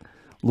 like,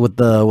 with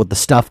the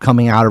stuff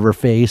coming out of her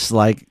face,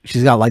 like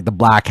she's got like the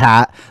black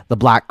hat, the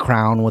black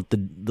crown with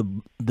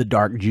the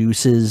dark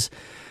juices.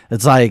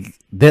 It's like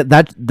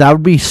that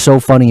would be so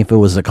funny if it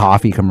was a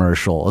coffee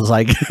commercial. It's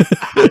like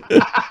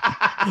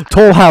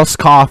Toll House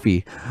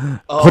coffee.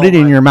 Put it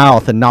in your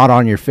mouth and not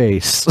on your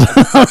face.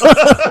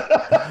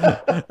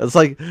 It's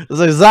like,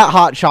 is that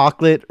hot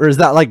chocolate or is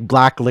that like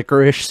black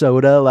licorice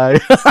soda?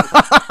 Like,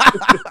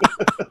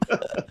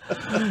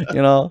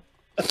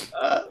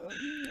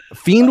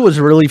 Fiend was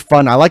really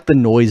fun. I like the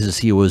noises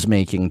he was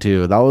making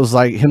too. That was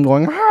like him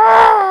going,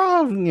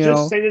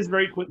 Just say this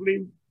very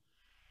quickly.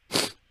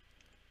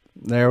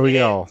 There we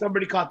go.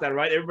 Somebody caught that,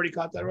 right? Everybody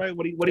caught that, right?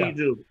 What do you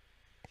do?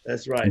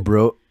 That's right.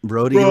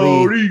 Brody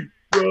Lee.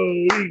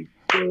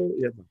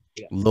 Yeah.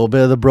 A little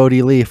bit of the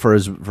Brody Lee for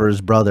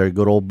his brother,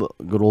 good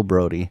old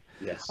Brody.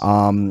 Yes.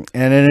 And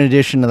in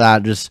addition to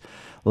that, just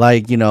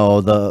like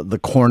the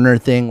corner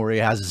thing where he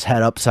has his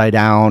head upside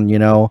down,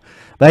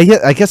 But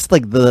I guess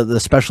like the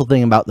special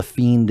thing about the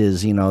Fiend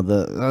is like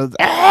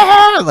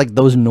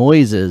those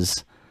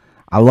noises.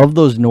 I love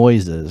those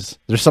noises.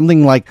 There's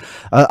something like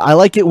I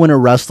like it when a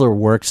wrestler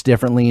works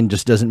differently and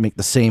just doesn't make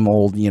the same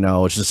old,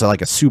 it's just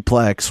like a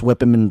suplex,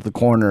 whip him into the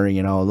corner,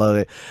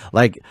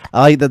 like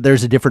I like that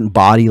there's a different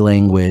body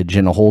language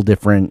and a whole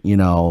different,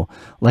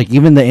 like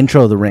even the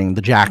intro of the ring,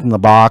 the Jack in the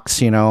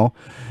Box, and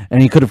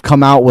he could have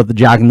come out with the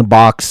Jack in the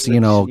Box,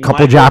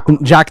 couple Jack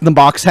in the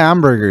Box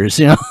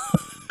hamburgers,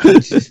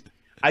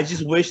 I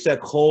just wish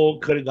that Cole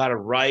could have got it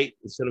right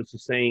instead of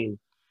just saying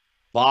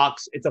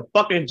box. It's a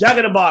fucking Jack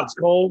in the Box,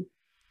 Cole.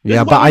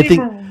 Yeah, but I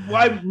think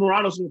why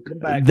Morano's gonna come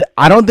back.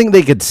 I don't think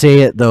they could say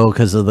it though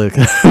because of the.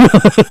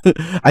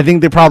 I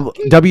think they probably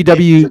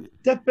WWE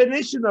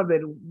definition of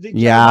it.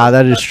 Yeah,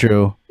 that is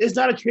true. It's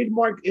not a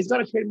trademark. It's not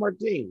a trademark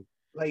thing.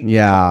 Like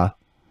yeah.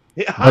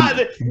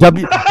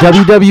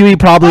 WWE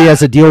probably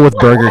has a deal with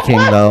Burger King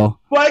though.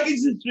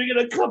 Vikings is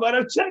gonna come out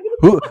of Jack.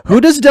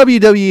 Who does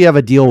WWE have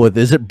a deal with?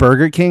 Is it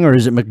Burger King or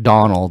is it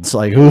McDonald's?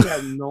 Like who? I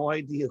have no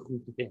idea who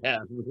they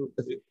have.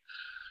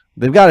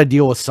 They've got to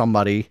deal with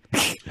somebody.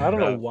 I don't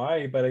know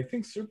why, but I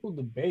think Circle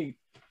Debate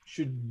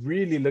should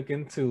really look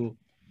into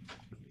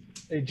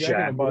a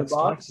Jack in the Box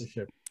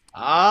sponsorship.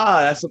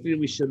 That's something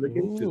we should look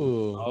into.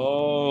 Ooh.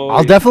 Oh,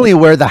 I'll definitely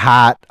wear the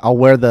hat. I'll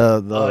wear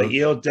the.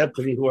 You'll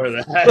definitely wear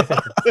the hat.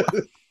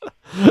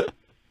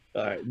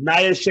 All right,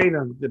 Nia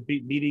Shayna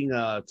beating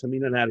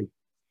Tamina and Hattie.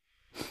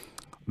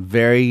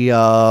 Very.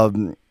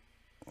 Nia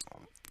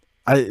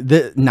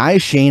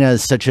Shayna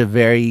is such a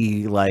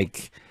very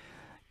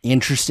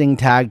interesting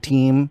tag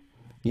team,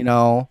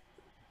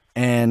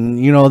 and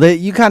that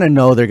you kind of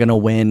know they're gonna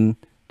win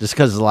just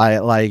because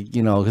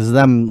because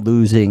them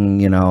losing,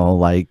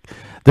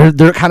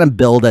 they're kind of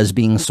billed as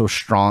being so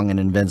strong and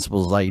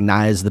invincible. Like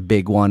Nia's the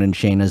big one and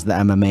Shayna's the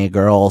MMA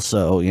girl,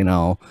 so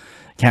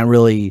can't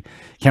really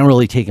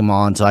take him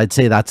on. So I'd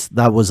say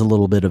that was a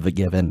little bit of a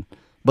given,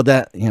 but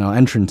that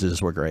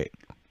entrances were great.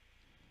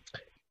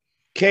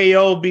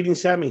 KO beating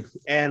Sammy,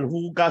 and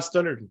who got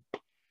stunned?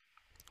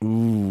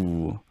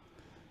 Ooh.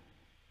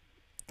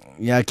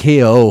 Yeah,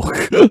 KO.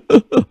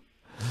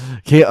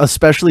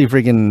 Especially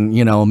freaking,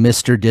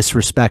 Mr.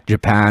 Disrespect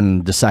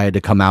Japan decided to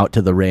come out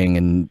to the ring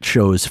and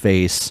show his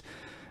face.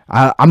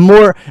 I'm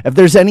more, if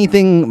there's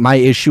anything, my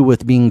issue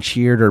with being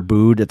cheered or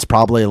booed, it's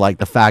probably like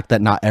the fact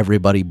that not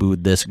everybody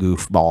booed this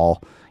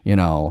goofball.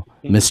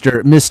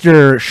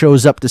 Mr.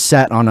 shows up to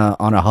set on a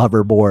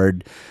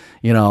hoverboard.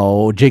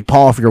 Jake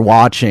Paul, if you're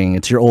watching,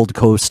 it's your old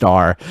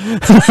co-star.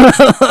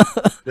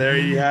 There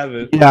you have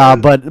it. Yeah,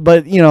 but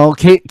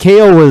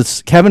KO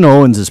was Kevin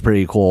Owens is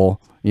pretty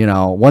cool.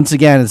 Once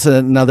again, it's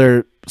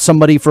another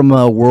somebody from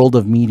a world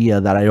of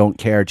media that I don't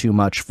care too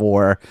much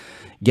for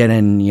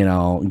getting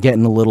a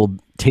little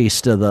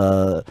taste of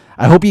the.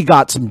 I hope he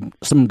got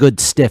some good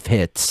stiff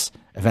hits,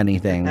 if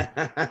anything.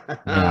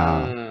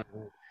 Yeah.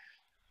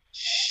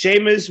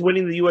 Sheamus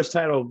winning the U.S.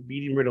 title,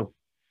 beating Riddle.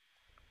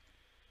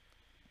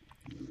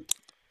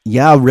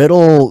 Yeah,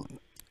 Riddle.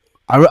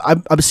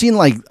 I've seen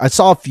like I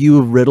saw a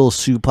few Riddle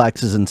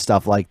suplexes and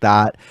stuff like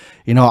that.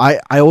 You know, I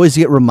always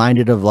get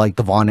reminded of like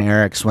the Von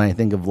Erichs when I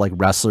think of like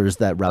wrestlers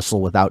that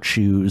wrestle without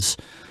shoes,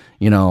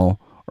 you know,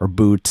 or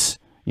boots,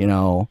 you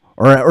know,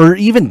 or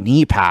even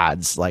knee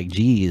pads. Like,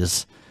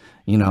 geez,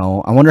 you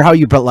know, I wonder how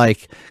you put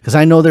like, because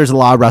I know there's a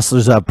lot of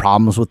wrestlers that have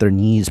problems with their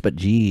knees, but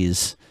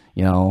geez,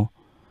 you know,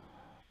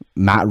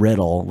 Matt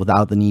Riddle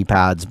without the knee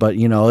pads. But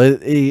you know,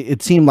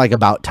 it seemed like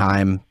about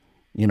time,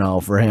 you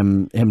know, for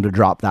him to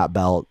drop that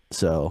belt.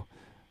 So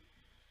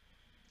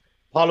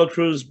Apollo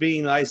Cruz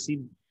being IC,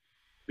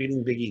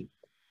 beating Big E.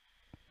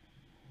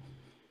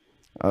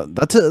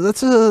 That's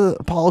a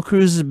Apollo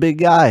Cruz is a big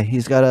guy.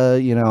 He's got a,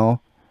 you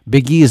know,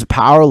 Big E is a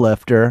power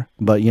lifter,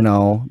 but you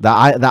know,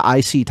 the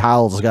IC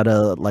title's got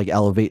to like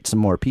elevate some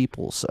more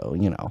people. So,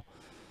 you know,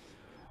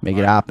 make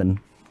it happen.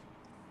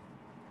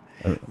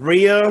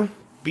 Rhea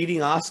beating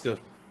Asuka.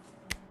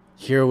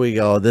 Here we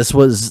go. This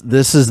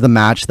is the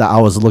match that I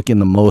was looking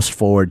the most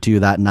forward to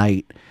that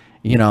night,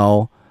 you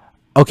know.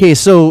 Okay,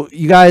 so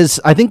you guys,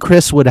 I think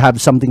Chris would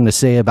have something to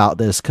say about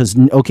this because,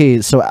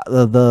 okay, so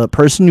the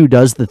person who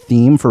does the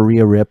theme for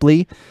Rhea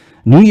Ripley,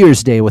 New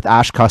Year's Day with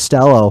Ash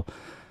Costello,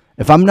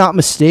 if I'm not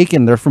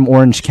mistaken, they're from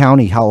Orange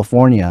County,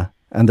 California,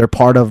 and they were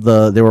part of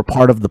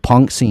the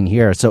punk scene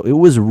here. So it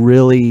was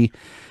really,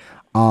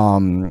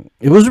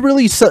 it was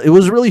really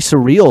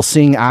surreal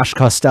seeing Ash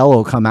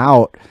Costello come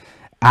out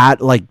at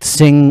like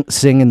sing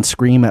and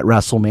scream at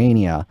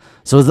WrestleMania.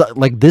 So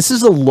like this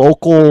is a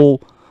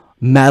local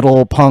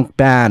metal punk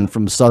band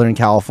from Southern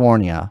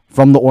California,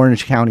 from the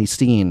Orange County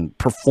scene,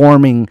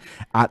 performing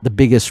at the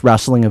biggest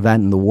wrestling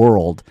event in the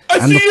world.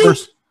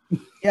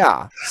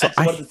 Yeah. So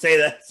I just wanted to say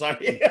that.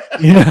 Sorry.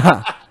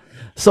 Yeah.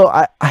 So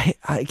I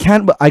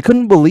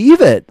couldn't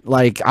believe it.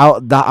 Like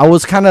I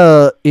was kind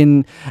of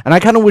in, and I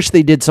kind of wish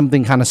they did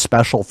something kind of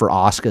special for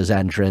Asuka's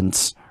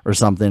entrance or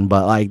something.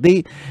 But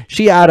like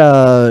she had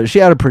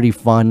a pretty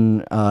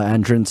fun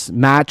entrance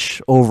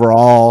match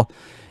overall.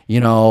 You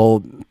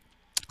know,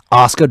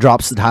 Asuka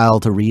drops the title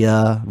to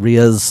Rhea.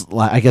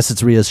 I guess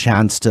it's Rhea's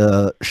chance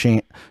to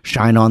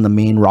shine on the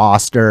main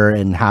roster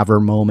and have her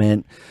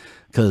moment,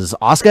 because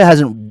Asuka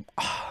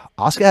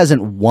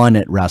hasn't won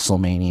at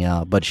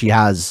WrestleMania, but she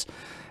has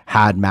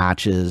had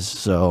matches.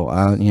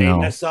 So you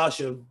know, that's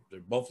Sasha.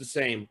 They're both the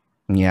same.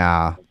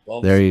 Yeah,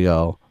 there you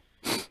go.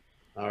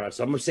 All right,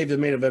 so I'm gonna save the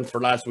main event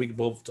for last week.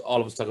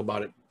 All of us talk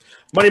about it.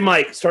 Money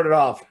Mike started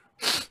off.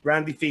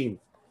 Randy Fiend.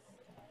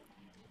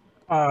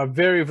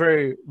 Very,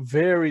 very,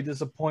 very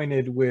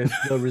disappointed with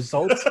the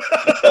results.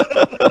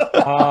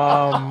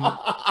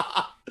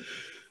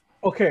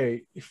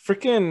 Okay,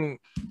 freaking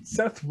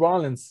Seth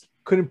Rollins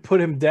couldn't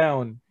put him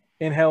down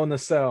in Hell in a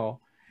Cell,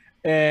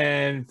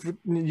 and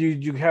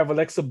you have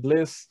Alexa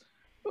Bliss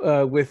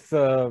with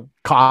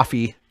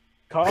coffee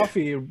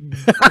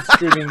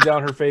streaming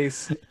down her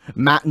face.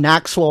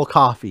 Maxwell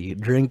coffee,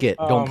 drink it.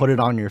 Don't put it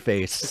on your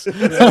face.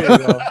 There you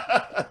go.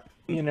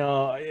 You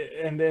know,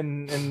 and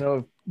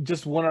then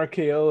just one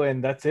RKO,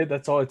 and that's it.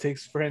 That's all it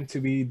takes for him to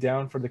be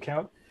down for the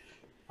count.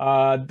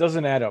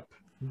 Doesn't add up.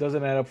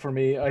 Doesn't add up for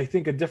me. I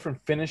think a different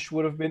finish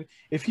would have been,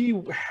 if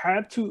he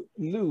had to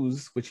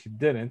lose, which he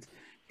didn't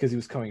because he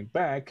was coming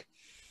back.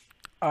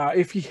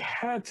 If he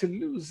had to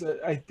lose,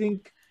 I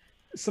think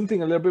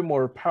something a little bit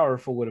more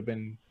powerful would have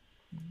been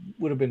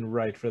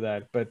right for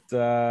that. But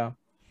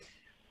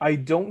I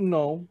don't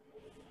know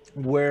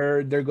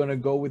where they're gonna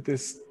go with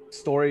this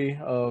story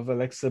of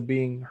Alexa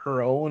being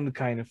her own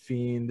kind of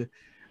fiend.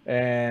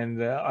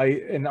 And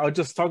I'll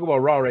just talk about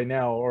Raw right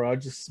now, or I'll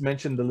just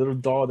mention the little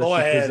doll that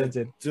she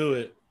presented. Do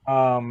it.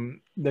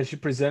 That she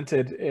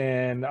presented,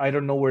 and I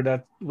don't know where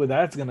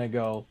that's gonna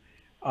go.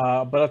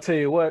 But I'll tell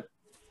you what,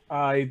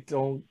 I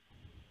don't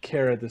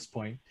care at this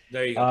point.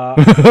 There you go.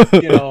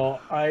 You know,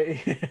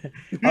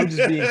 I'm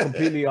just being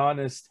completely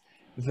honest.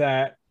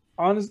 And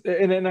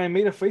I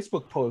made a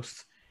Facebook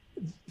post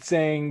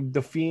saying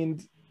the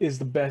Fiend is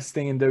the best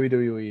thing in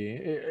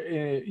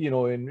WWE. You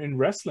know, in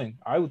wrestling,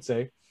 I would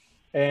say.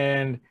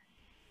 And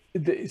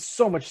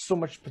so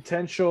much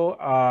potential.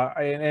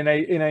 And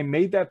I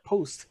made that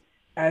post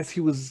as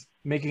he was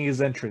making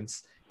his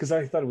entrance, because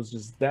I thought it was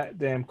just that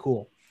damn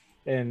cool.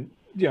 And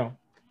you know,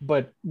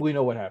 but we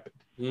know what happened.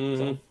 Mm-hmm.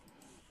 So.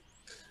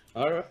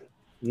 All right,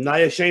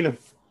 Nia Shayna.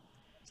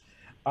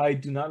 I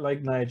do not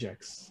like Nia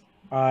Jax.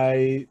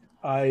 I'll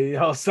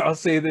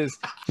say this.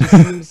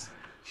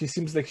 She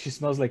seems like she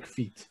smells like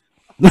feet.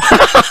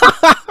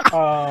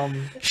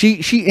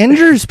 She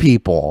injures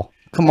people.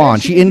 Come on,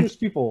 she injures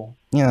people.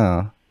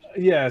 Yeah.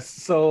 Yes.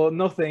 So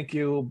no, thank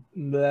you.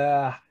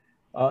 Blah.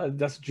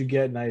 That's what you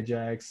get, Nia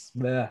Jax.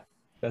 Blah.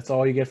 That's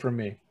all you get from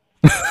me.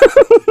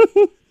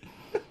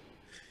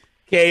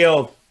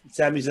 KO,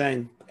 Sami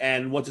Zayn,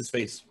 and what's his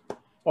face?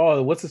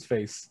 Oh, what's his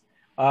face?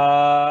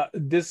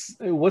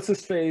 What's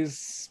his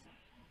face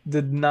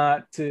did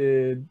not.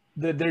 There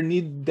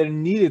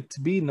needed to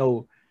be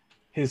no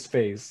his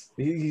face.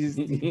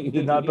 He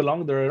did not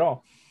belong there at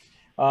all.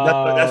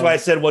 That's why I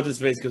said what's his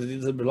face, because he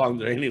doesn't belong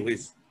there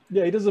anyways.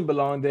 Yeah, he doesn't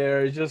belong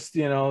there. Just,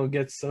 you know,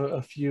 gets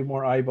a few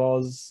more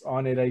eyeballs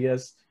on it, I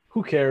guess.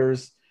 who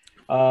cares?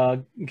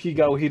 He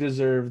got what he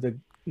deserved. A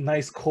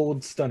nice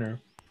cold stunner.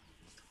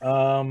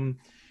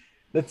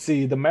 Let's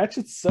see, the match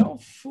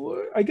itself.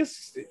 I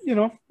guess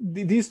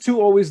these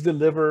two always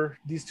deliver.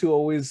 These two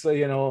always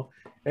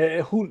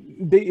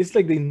it's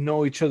like they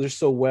know each other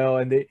so well,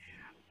 and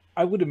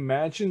I would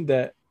imagine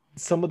that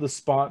some of the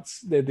spots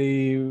that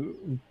they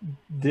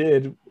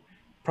did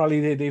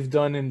probably they've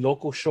done in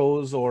local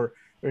shows or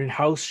in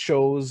house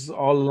shows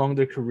all along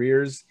their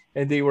careers,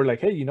 and they were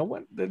like, hey, you know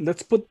what,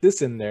 let's put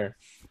this in there.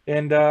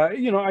 And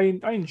I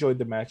enjoyed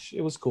the match.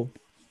 It was cool.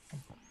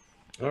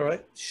 All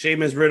right,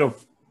 Sheamus Riddle.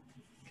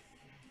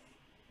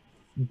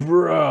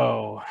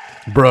 Bro.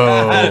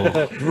 Bro.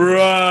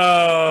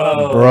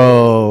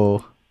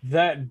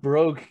 That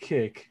brogue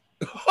kick.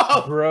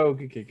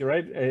 Brogue kick,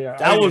 right?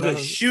 That was a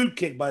shoot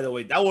kick, by the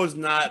way. That was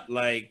not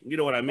like, you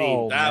know what I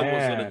mean? That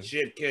was a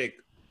legit kick.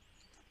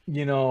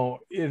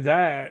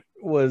 That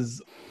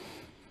was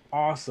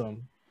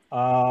awesome.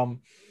 I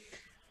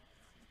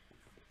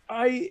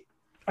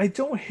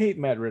don't hate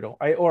Matt Riddle.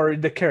 Or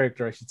the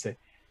character, I should say.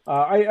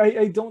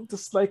 I don't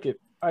dislike it.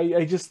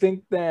 I just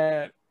think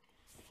that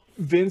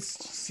Vince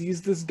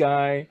sees this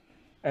guy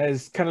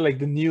as kind of like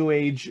the new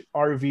age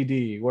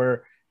RVD,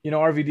 where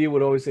RVD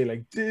would always say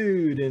like,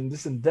 dude, and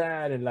this and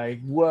that, and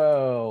like,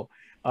 whoa.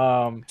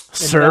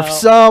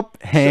 Surfs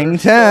up, hang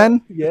 10.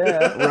 Up.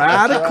 Yeah.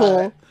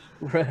 Radical.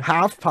 Right.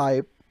 Half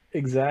pipe.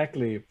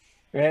 Exactly.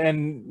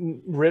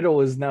 And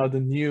Riddle is now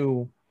the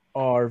new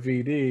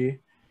RVD.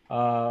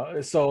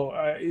 So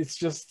it's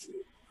just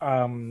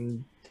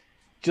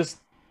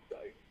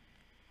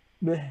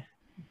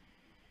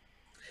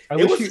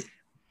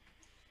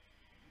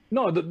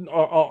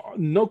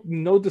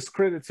no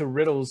discredit to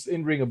Riddle's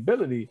in-ring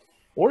ability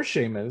or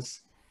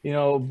Sheamus.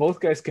 Both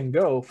guys can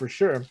go for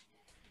sure.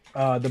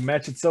 The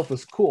match itself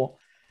was cool.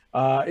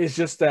 It's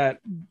just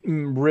that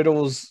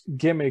Riddle's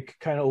gimmick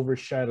kind of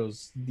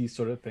overshadows these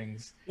sort of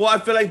things. Well, I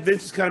feel like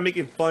Vince is kind of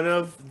making fun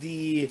of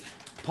the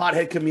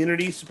pothead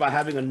communities by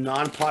having a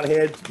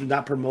non-pothead,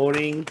 not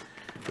promoting,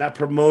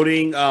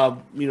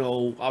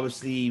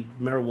 obviously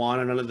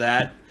marijuana, none of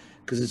that,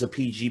 because it's a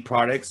PG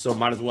product. So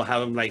might as well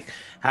have him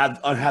have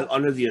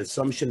under the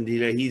assumption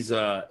that he's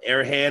a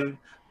airhead,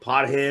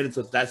 pothead.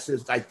 So that's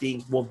just, I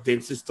think, what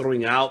Vince is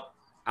throwing out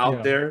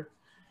there.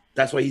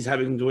 That's why he's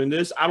having him doing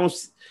this.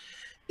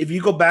 If you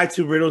go back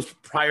to Riddle's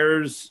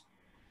prior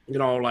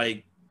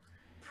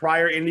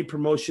indie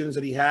promotions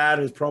that he had,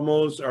 his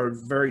promos are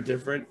very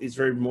different. He's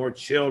very more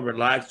chill,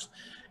 relaxed,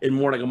 and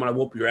more like I'm gonna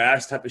whoop your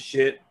ass type of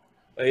shit.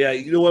 Yeah,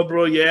 you know what,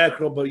 bro? Yeah,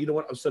 cool, but you know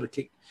what? I'm still a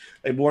kick,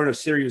 like more on a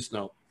serious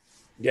note.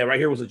 Yeah, right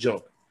here was a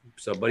joke.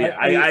 So, but yeah,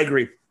 I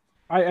agree.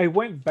 I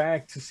went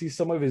back to see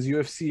some of his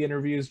UFC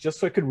interviews just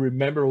so I could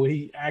remember what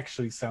he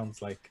actually sounds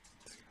like,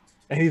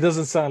 and he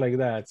doesn't sound like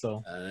that.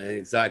 So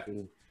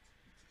exactly.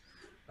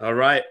 All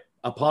right,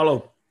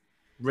 Apollo,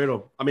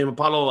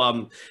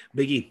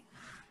 Biggie.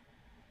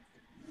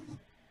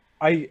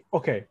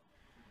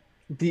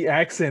 The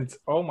accent.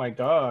 Oh my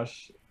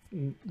gosh,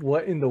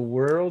 what in the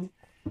world?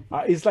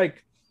 It's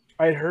like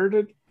I heard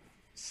it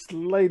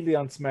slightly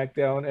on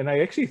SmackDown, and I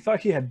actually thought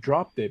he had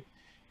dropped it,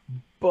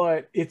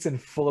 but it's in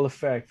full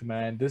effect,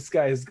 man. This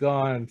guy has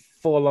gone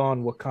full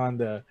on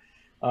Wakanda,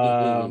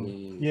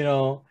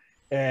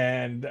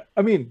 and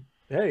I mean,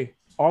 hey,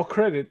 all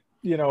credit,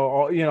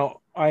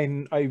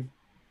 I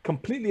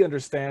completely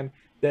understand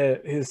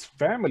that his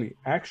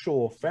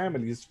actual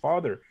family, his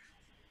father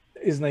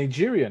is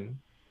Nigerian.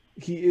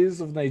 He is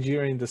of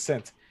Nigerian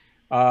descent,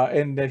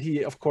 and that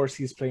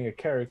he's playing a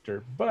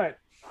character, but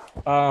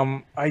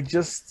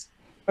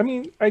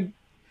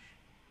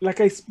like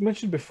I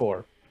mentioned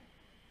before,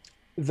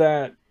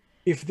 that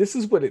if this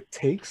is what it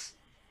takes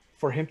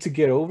for him to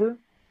get over,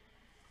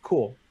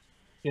 cool,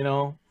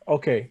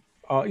 okay,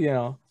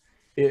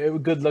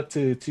 good luck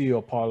to you,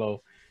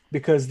 Apollo,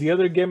 because the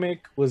other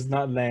gimmick was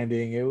not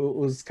landing. It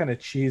was kind of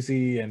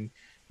cheesy and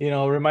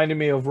reminded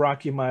me of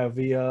Rocky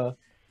Maivia,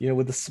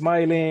 with the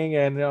smiling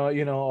and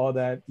all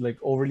that, like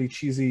overly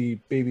cheesy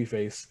baby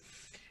face.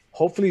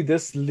 Hopefully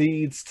this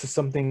leads to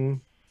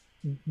something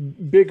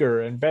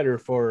bigger and better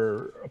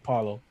for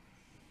Apollo.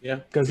 Yeah,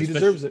 because he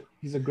deserves it.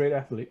 He's a great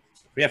athlete.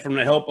 Yeah, from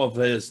the help of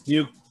his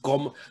new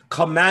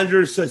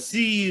Commander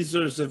Sassiz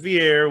or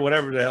Severe,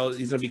 whatever the hell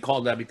he's going to be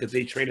called that, because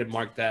they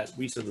trademarked that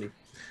recently.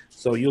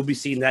 So you'll be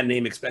seeing that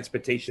name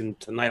expectation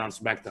tonight on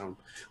SmackDown.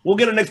 We'll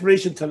get an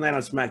explanation tonight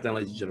on SmackDown,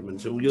 ladies and gentlemen.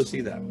 So you'll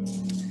see that.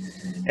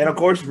 And of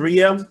course,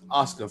 Rhea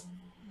Asuka.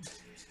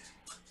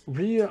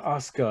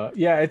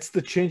 Yeah, it's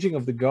the changing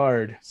of the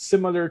guard,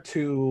 similar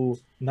to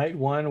night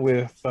one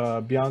with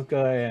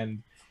Bianca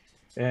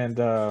and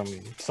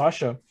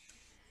Sasha.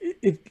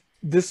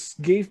 This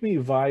gave me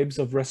vibes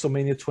of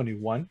WrestleMania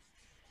 21,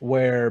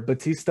 where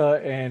Batista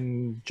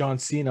and John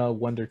Cena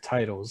won their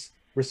titles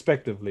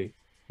respectively,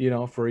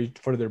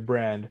 for their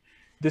brand.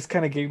 This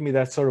kind of gave me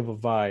that sort of a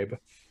vibe.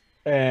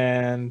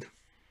 And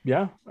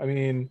yeah, I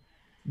mean,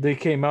 they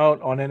came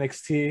out on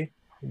NXT,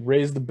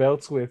 raised the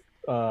belts with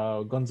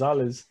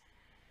Gonzalez,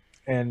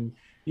 and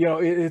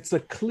it's a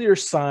clear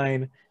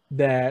sign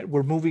that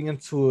we're moving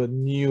into a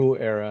new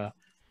era.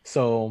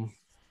 So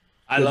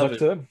I good love luck it.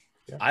 to them.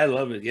 Yeah. I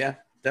love it. Yeah,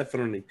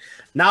 definitely.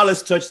 Now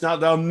let's touch now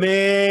the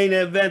main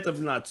event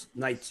of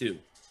night 2.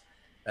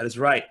 That is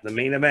right, the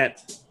main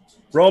event.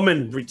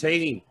 Roman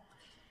retaining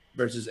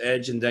versus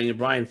Edge and Daniel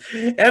Bryan.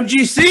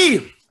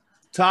 MGC,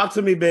 talk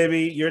to me,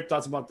 baby. Your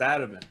thoughts about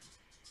that event?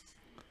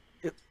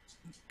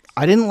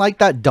 I didn't like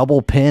that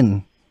double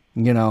pin,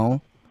 you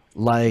know,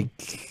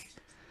 like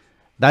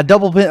that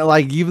double pin,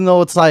 like, even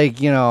though it's like,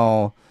 you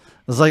know,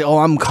 it's like, oh,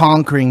 I'm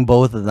conquering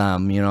both of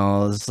them, you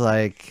know, it's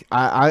like,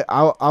 I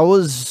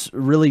was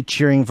really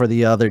cheering for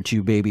the other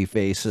two baby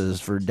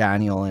faces, for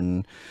Daniel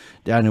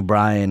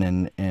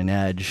Bryan and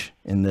Edge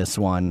in this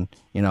one,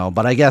 you know,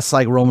 but I guess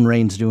like Roman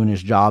Reigns doing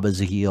his job as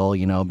a heel,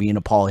 you know, being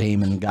a Paul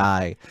Heyman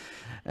guy.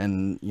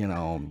 And, you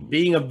know,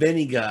 being a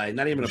Vinny guy,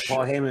 not even a Paul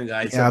Heyman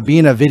guy. Yeah,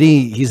 being a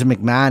Vinny, he's a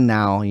McMahon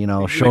now, you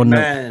know, showing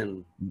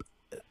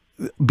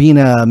being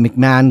a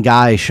McMahon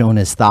guy, showing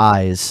his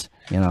thighs,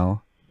 you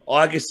know. All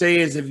I can say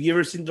is, if you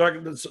ever seen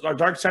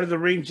Dark Side of the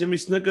Ring, Jimmy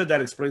Snuka, that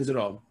explains it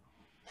all.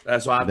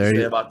 That's what I have to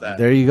say about that.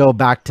 There you go,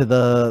 back to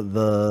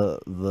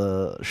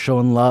the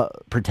showing love,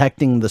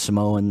 protecting the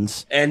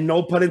Samoans, and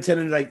no pun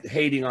intended, like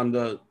hating on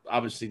the,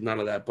 obviously none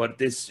of that, but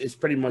this is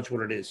pretty much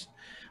what it is,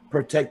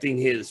 protecting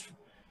his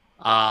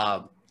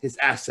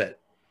asset,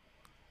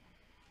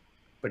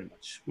 pretty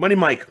much. Money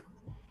Mike.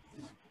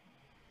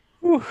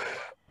 Well,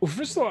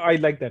 first of all, I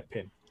like that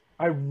pin.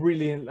 I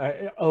really,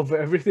 of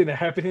everything that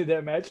happened in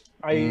that match,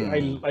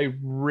 I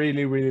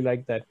really, really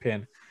like that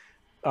pin.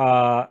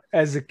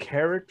 As a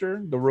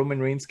character, the Roman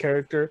Reigns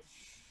character,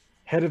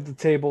 head of the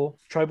table,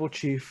 tribal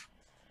chief,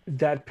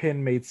 that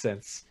pin made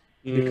sense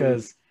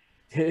because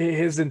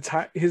his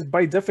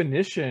by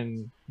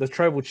definition, the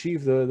tribal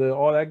chief, the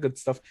all that good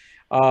stuff,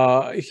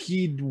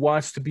 he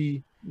wants to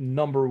be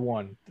number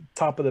one,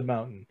 top of the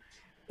mountain,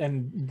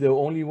 and the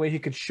only way he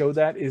could show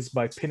that is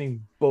by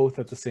pinning both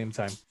at the same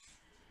time,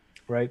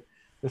 right?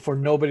 For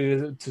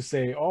nobody to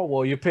say, oh,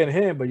 well, you pinned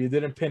him, but you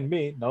didn't pin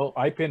me. No,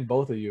 I pinned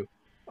both of you.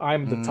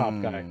 I'm the top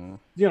guy.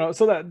 You know,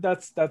 so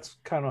that's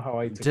kind of how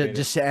I took it.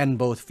 Just to end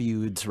both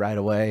feuds right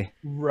away.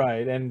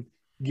 Right, and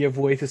give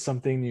way to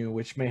something new,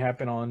 which may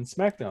happen on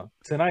SmackDown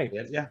tonight.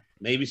 Yeah,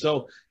 maybe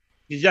so.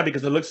 Yeah,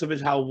 because the looks of it,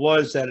 how it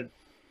was that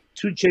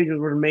 2 changes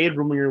were made,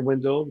 room in your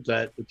window.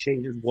 That the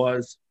changes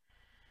was,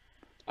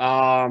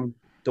 the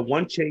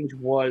one change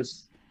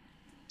was,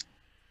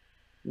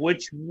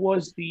 which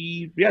was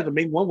the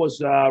main one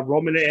was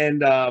Roman and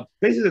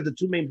basically the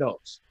 2 main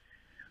belts.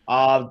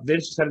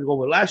 Vince decided to go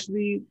with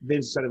Lashley.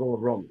 Vince decided to go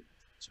with Roman.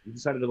 So he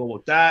decided to go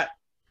with that.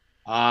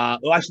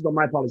 Actually, no,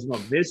 my apologies. No,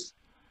 Vince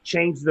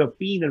changed the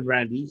Fiend and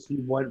Randy. He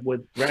went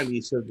with Randy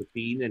instead of the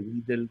Fiend, and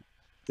he then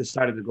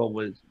decided to go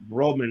with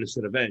Roman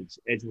instead of Edge.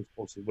 Edge was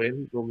supposed to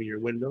win. Room in your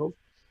window.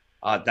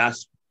 But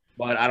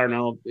I don't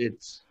know.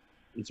 It's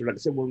like I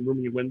said, room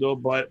in your window,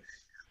 but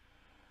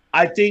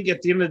I think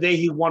at the end of the day,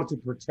 he wanted to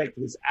protect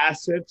his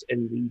assets,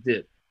 and he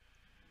did.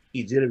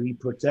 He did it. He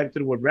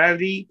protected with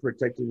Randy,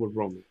 protected with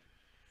Roman.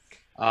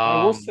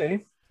 I will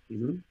say,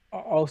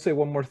 I'll say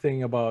one more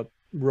thing about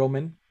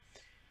Roman,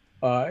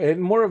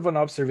 and more of an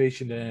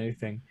observation than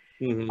anything.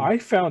 I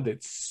found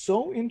it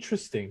so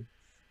interesting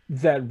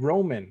that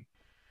Roman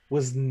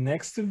was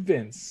next to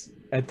Vince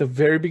at the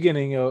very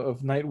beginning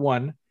of night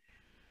 1.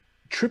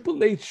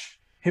 Triple H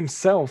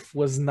himself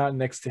was not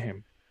next to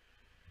him.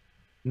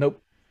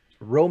 Nope.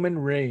 Roman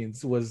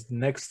Reigns was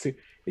next to.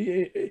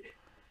 He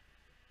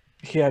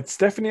had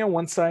Stephanie on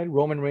one side,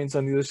 Roman Reigns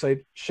on the other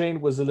side.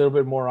 Shane was a little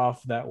bit more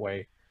off that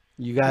way.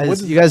 You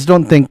guys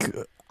don't think,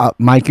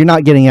 Mike? You're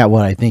not getting at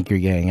what I think you're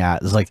getting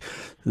at. It's like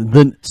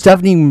the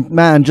Stephanie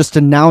McMahon just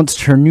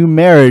announced her new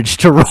marriage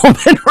to Roman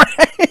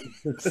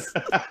Reigns.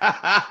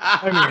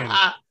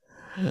 I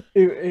mean,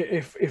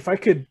 if I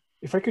could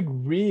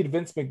read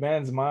Vince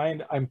McMahon's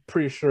mind, I'm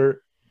pretty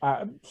sure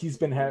he's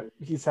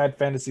had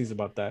fantasies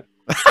about that.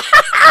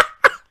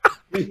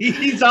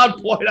 He's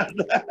on point on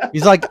that.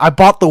 He's like, I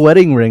bought the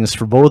wedding rings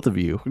for both of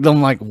you. And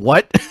I'm like,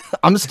 what?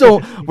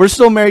 We're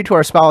still married to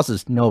our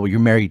spouses. No, you're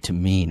married to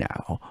me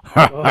now.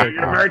 You're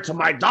married to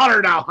my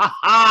daughter now. Ha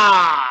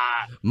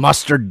ha.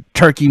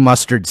 Turkey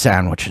mustard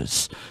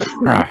sandwiches.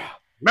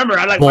 Remember,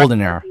 I like Golden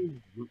Era.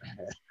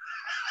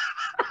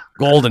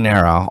 Golden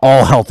Era,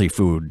 all healthy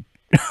food.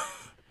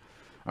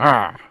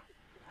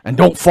 And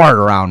don't fart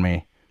around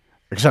me.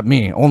 Except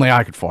me. Only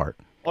I could fart.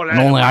 And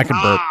only I could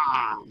burp.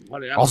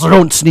 Also,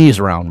 don't sneeze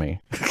around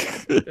me.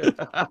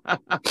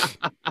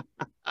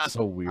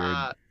 So weird.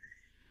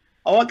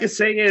 All I can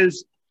say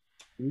is,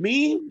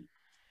 I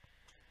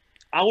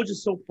was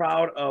just so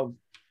proud of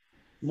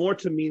more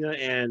Tamina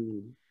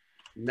and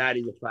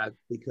Natty the fact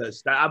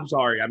because I'm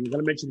sorry, I'm going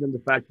to mention them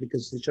the fact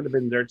because it should have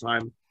been their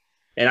time,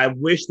 and I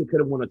wish they could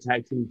have won a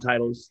tag team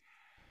titles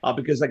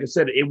because, like I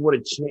said, it would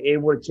have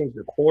changed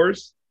the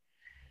course,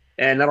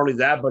 and not only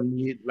that, but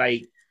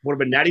would have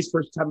been Natty's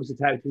first time as a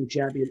tag team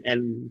champion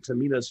and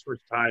Tamina's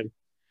first time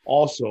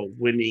also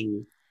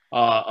winning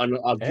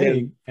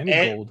again.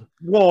 Any gold.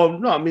 Well,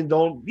 no, I mean,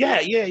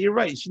 you're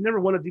right. She never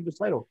won a Divas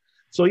title.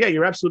 So yeah,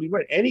 you're absolutely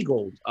right. Any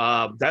gold,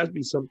 that would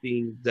be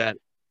something that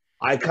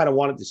I kind of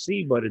wanted to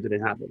see, but it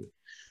didn't happen.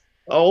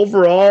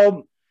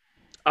 Overall,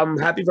 I'm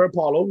happy for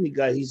Apollo.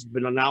 He's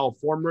been now a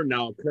former,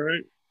 now a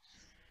current.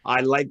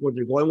 I like what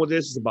they're going with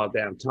this. It's about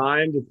damn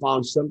time they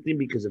found something,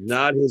 because if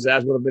not, his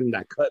ass would have been in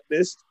that cut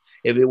list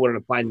if they wanted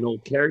to find no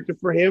character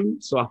for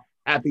him. So I'm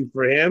happy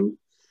for him.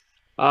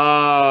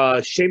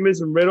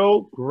 Sheamus and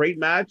Riddle, great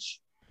match.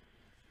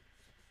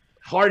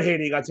 Hard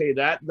hitting, I'll tell you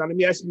that. Now let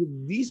me ask you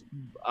these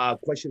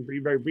questions for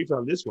you very briefly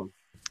on this one.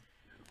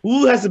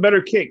 Who has the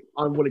better kick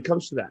on when it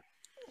comes to that?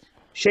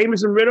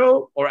 Sheamus and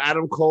Riddle or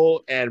Adam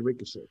Cole and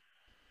Ricochet?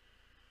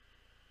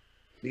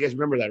 You guys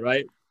remember that,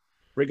 right?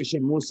 Ricochet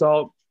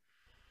moonsault,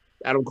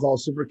 Adam Cole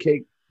super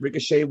kick,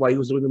 Ricochet while he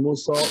was doing the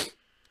moonsault.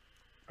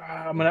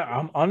 I'm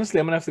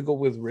gonna have to go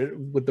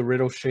with the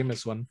Riddle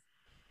Sheamus one.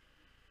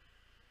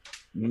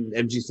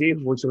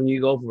 MGC, which one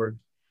you go for?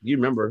 You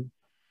remember?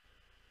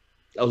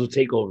 That was a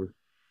takeover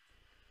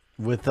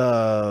with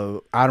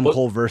Adam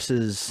Cole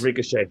versus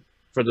Ricochet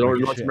for the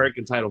North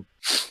American title.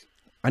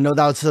 I know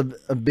that's a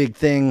big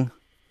thing.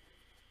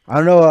 I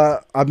don't know.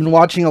 I've been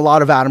watching a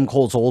lot of Adam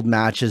Cole's old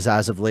matches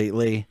as of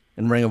lately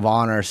in Ring of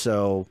Honor,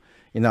 so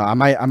I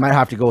might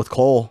have to go with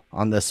Cole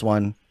on this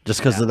one just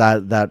because of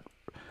that.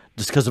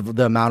 Just because of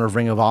the amount of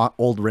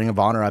old Ring of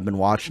Honor I've been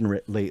watching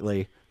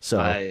lately.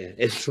 So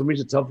it's for me,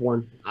 it's a tough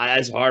one.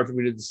 It's hard for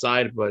me to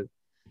decide, but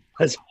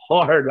it's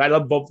hard. I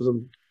love both of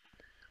them.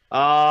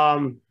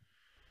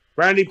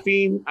 Randy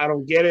Fiend, I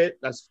don't get it.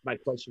 That's my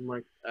question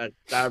mark.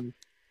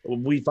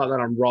 We found out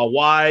on Raw.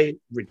 Why?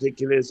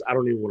 Ridiculous. I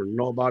don't even want to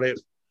know about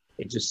it.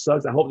 It just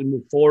sucks. I hope they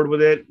move forward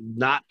with it.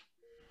 Not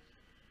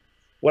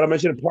what I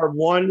mentioned in part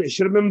one. It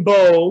should have been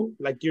Bo,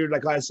 like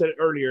I said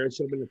earlier. It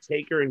should have been a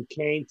Taker and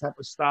Kane type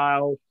of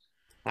style.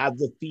 Have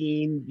the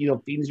Fiend,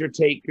 Fiend's your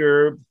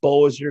Taker,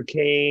 Bo is your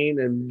Kane,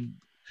 and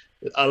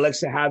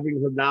Alexa having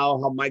her now,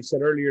 how Mike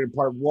said earlier in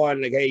part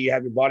one, like, hey, you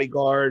have your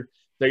bodyguard.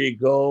 There you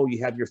go.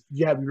 You have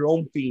your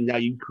own Fiend now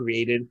you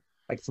created,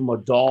 like from a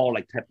doll,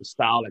 like type of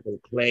style, like a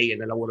clay,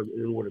 and then it would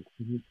have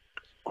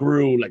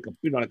grew like a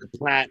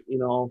plant,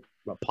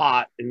 a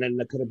pot, and then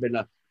that could have been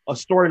a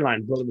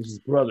storyline, brother versus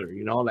brother,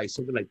 like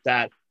something like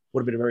that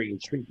would have been very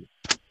intriguing.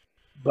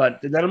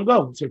 But they let him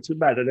go, so too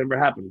bad that never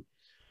happened.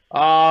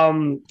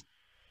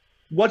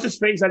 What's his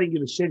face? I didn't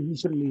give a shit. He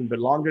shouldn't even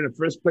belong in the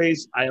first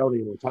place. I don't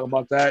even want to talk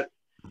about that.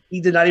 He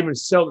did not even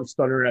sell the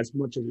stunner as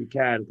much as we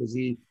can because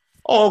is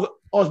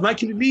Mike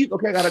going to leave?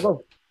 Okay, I gotta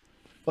go.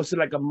 Was it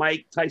like a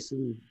Mike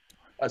Tyson,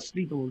 a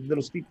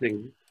little sleep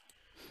thing?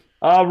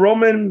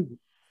 Roman,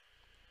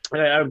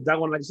 that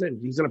one, like I said,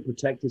 he's gonna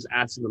protect his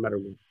ass no matter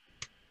what.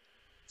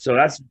 So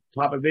that's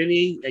Papa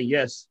Vinny, and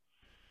yes,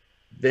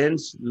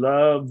 Vince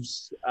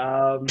loves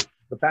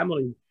the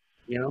family.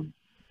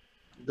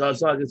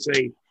 That's all I can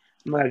say.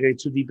 I'm not gonna get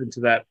too deep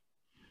into that.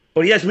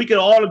 But yes, we can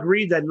all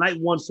agree that night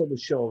one sold the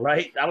show,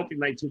 right? I don't think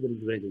night two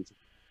didn't do anything.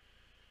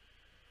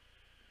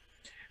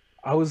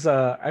 I was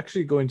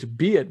actually going to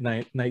be at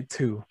night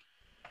two,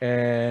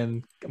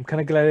 and I'm kind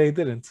of glad I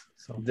didn't.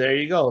 So there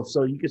you go.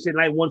 So you can say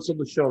night one sold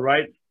the show,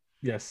 right?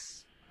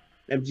 Yes.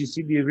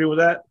 MGC, do you agree with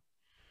that?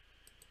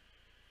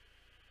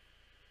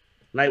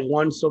 Night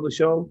one sold the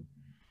show.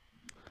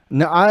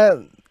 No,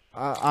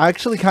 I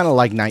actually kind of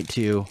like night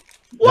two.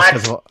 What?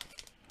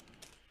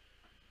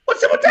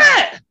 What's up with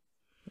that?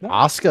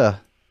 Asuka.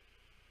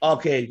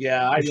 Okay,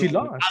 yeah, she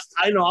lost.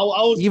 I know.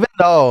 I was even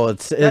though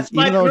that's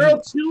my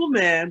girl too,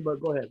 man. But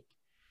go ahead.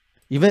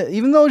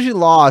 Even though she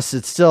lost,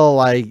 it's still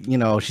like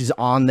she's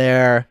on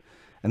there,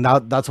 and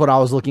that's what I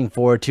was looking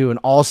forward to. And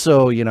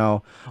also,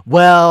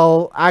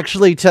 well,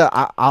 actually,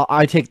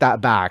 I take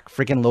that back.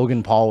 Freaking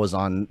Logan Paul was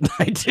on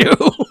night two.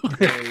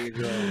 There you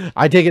go.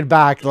 I take it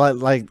back.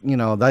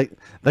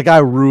 That guy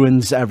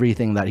ruins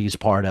everything that he's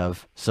part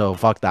of. So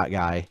fuck that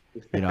guy.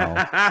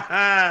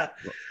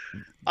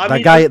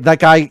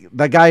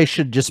 That guy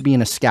should just be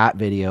in a scat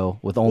video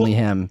with only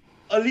him.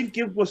 At least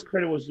give us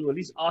credit was due. At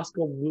least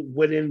Asuka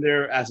went in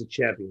there as a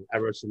champion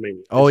at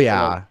WrestleMania. Oh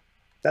yeah,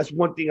 that's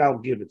one thing I'll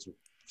give it to.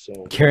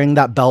 So carrying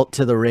that belt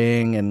to the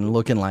ring and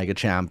looking like a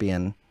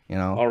champion.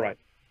 All right.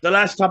 The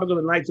last topic of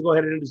the night to go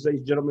ahead and introduce,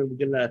 ladies and gentlemen,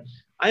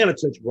 I'm gonna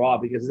touch Raw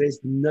because there's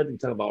nothing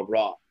to talk about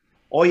Raw.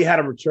 All you had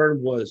to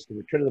return was the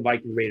return of the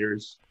Viking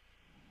Raiders.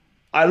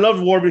 I love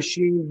War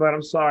Machine, but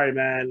I'm sorry,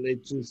 man.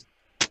 It just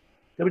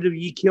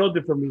WWE killed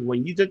it for me.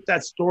 When you did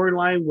that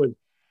storyline with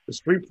the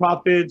Street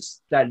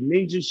Profits, that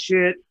ninja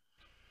shit,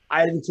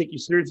 I didn't take you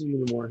seriously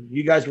anymore.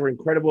 You guys were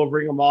incredible at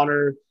Ring of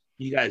Honor.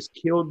 You guys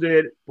killed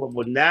it. But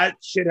when that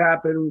shit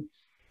happened,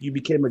 you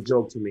became a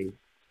joke to me.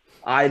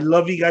 I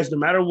love you guys no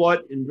matter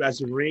what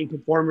as ring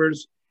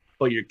performers,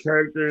 but your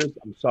characters,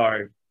 I'm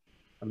sorry.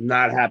 I'm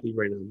not happy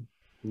right now.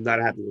 I'm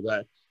not happy with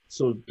that.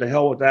 So the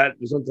hell with that.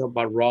 There's nothing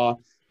about Raw.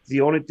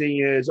 The only thing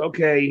is,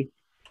 okay,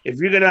 if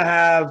you're going to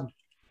have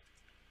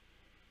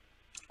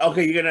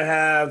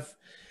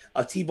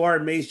a T-Bar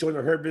and Mace join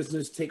the Hurt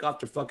Business, take off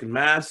their fucking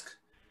mask,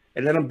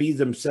 and let them be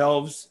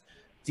themselves.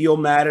 Theo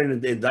Madden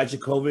and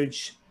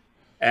Dijakovic,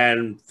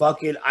 and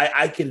fuck it.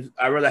 I'd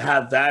rather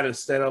have that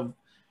instead of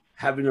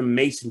having a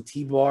Mason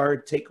T-Bar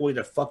take away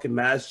the fucking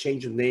mask,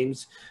 change the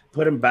names,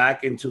 put them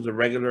back into the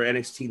regular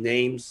NXT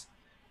names,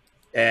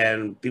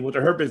 and be with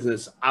her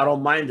business. I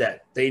don't mind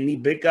that. They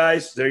need big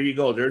guys. There you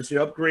go. There's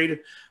the upgrade.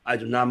 I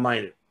do not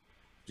mind it.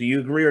 Do you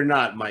agree or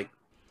not, Mike?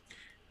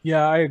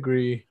 Yeah, I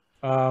agree.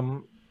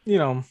 You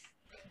know,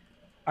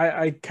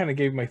 I kind of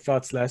gave my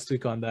thoughts last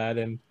week on that,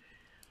 and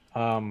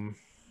I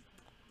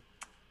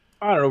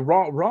don't know.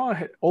 Raw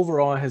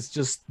overall has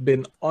just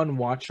been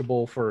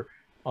unwatchable for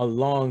a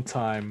long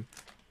time,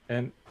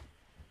 and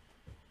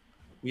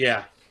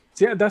yeah,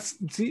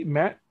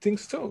 Matt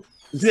thinks so.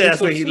 Yeah,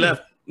 that's why he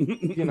left.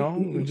 You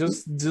know,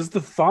 just the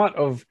thought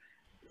of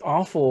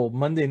awful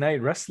Monday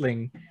Night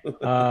Wrestling, you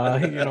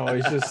know,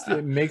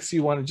 it makes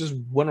you want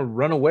to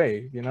run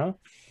away, you know.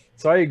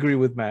 So I agree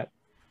with Matt.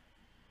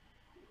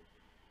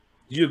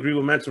 Do you agree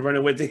with Matt to run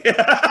away?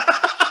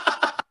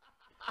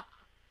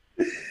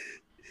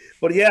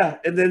 But yeah,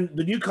 and then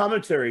the new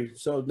commentary.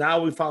 So now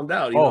we found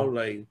out, you know,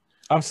 like.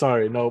 I'm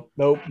sorry. Nope.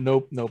 I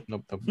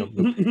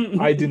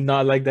do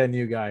not like that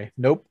new guy.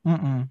 Nope.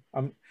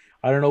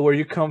 I don't know where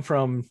you come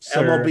from,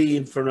 sir.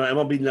 MLB from the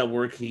MLB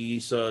Network.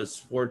 He's a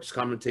sports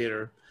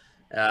commentator.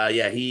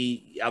 Yeah,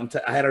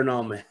 I don't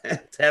know, man. I'm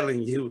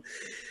telling you,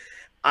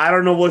 I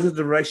don't know what the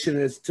direction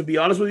is. To be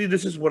honest with you,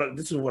 this is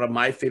what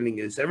my feeling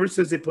is. Ever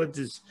since they put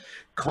this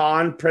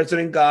Khan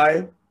president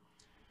guy,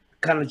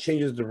 kind of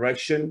changes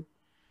direction.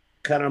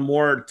 Kind of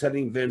more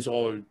telling Vince,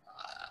 I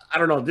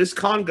don't know, this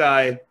Khan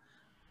guy,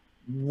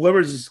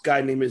 whoever this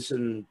guy name is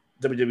in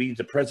WWE,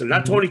 the president,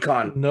 not Tony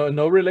Khan.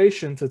 No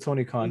relation to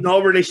Tony Khan.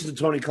 No relation to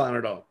Tony Khan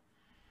at all.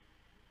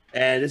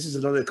 And this is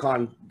another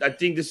Khan. I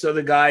think this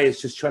other guy is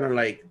just trying to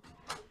like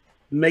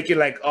make it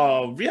like,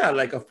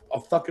 like a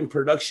fucking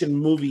production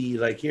movie.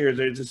 Like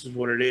this is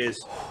what it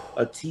is,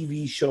 a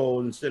TV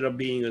show instead of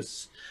being a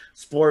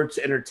sports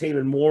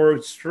entertainment,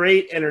 more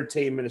straight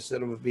entertainment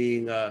instead of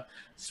being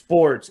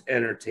sports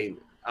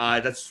entertainment.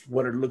 That's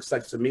what it looks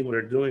like to me, what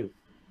they're doing.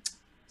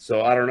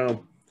 So I don't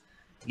know.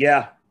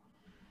 Yeah.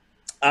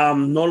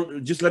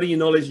 No, just letting you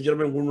know, ladies and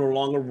gentlemen, we're no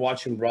longer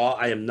watching Raw.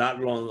 I am not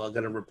going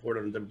to report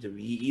on WWE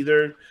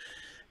either.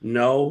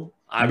 No.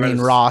 Main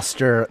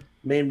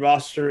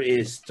roster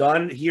is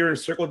done here in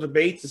Circle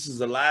Debate. This is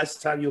the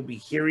last time you'll be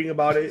hearing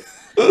about it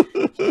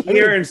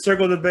here in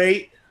Circle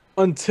Debate.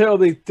 Until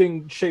they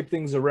shape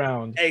things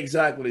around.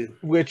 Exactly.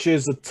 Which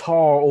is a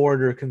tall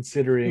order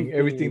considering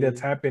everything that's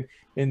happened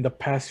in the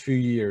past few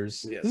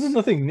years. Yes. This is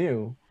nothing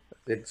new.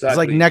 Exactly. It's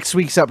like next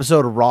week's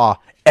episode of Raw.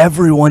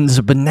 Everyone's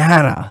a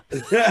banana.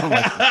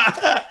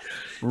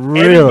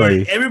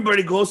 Really?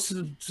 Everybody goes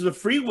to the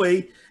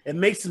freeway and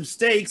makes some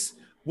steaks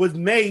with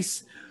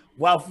Mace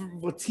while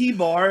with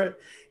T-Bar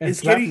and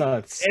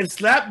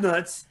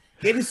Slapnuts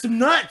getting some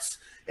nuts.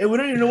 And we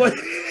don't even know what...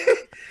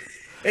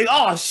 And,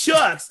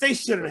 shucks, they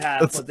shouldn't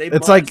have.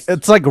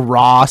 It's like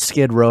Raw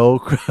Skid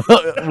Row.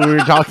 We were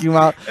talking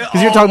about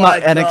because you're talking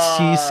about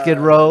NXT Skid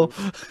Row.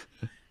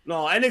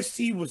 No,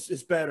 NXT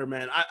is better,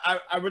 man.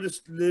 I would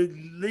just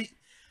leave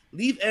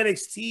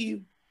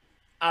NXT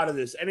out of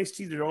this.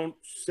 NXT their own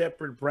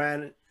separate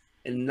brand,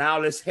 and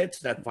now let's head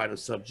to that final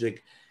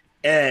subject.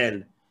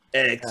 NXT.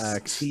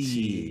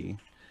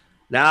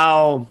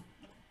 Now,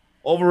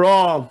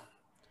 overall.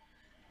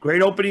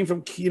 Great opening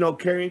from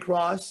Karrion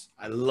Kross.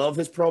 I love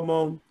his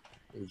promo.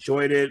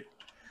 Enjoyed it.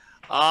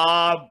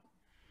 I'm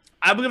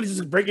going to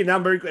just break it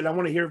down and I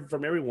want to hear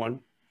from everyone.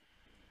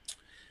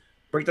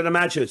 Break down the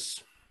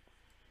matches.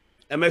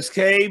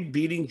 MSK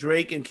beating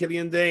Drake and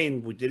Killian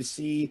Dane. We did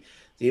see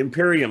the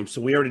Imperium,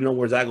 so we already know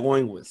where that's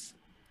going with.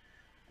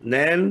 And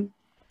then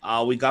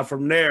we got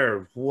from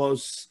there. Who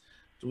else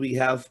do we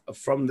have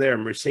from there?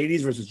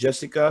 Mercedes versus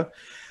Jessica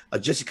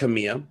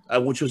Mia,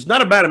 which was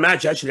not a bad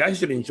match, actually. I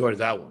actually enjoyed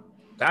that one.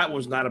 That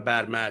was not a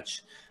bad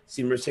match.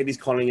 See Mercedes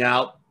calling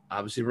out,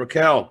 obviously,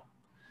 Raquel.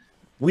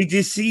 We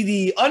did see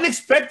the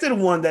unexpected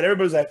one that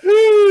everybody's like,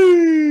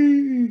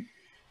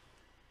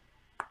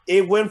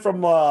 it went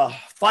from a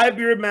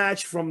 5-year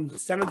match from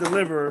Stand and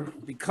Deliver,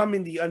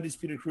 becoming the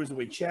undisputed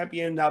Cruiserweight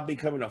champion, now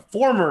becoming a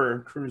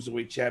former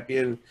Cruiserweight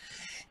champion.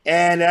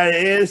 And that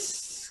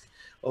is,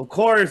 of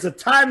course, the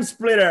Time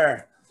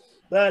Splitter.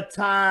 The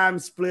Time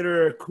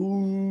Splitter,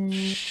 Kushida.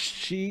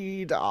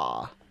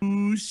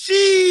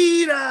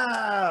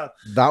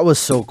 That was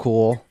so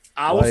cool.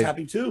 I was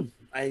happy too.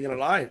 I ain't gonna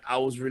lie. I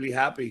was really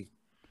happy.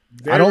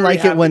 I don't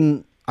like it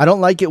when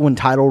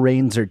title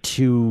reigns are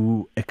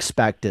too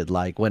expected.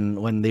 Like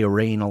when they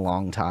reign a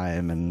long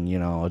time, and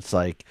it's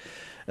like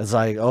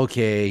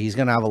okay, he's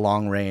gonna have a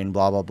long reign.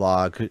 Blah blah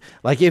blah.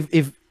 Like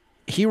if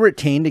he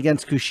retained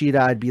against Kushida,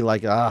 I'd be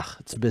like,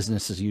 it's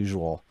business as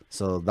usual.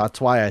 So that's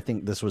why I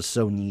think this was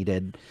so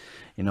needed.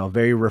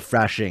 Very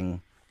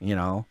refreshing.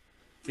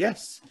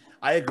 Yes.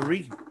 I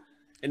agree.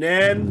 And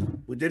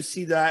then we did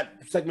see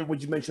that segment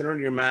which you mentioned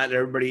earlier, Matt,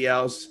 everybody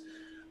else.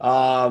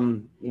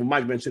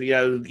 Mike mentioned,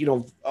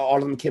 all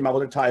of them came out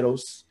with their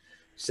titles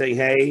saying,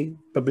 hey.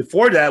 But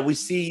before that, we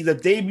see the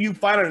debut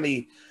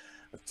finally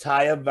of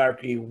Taya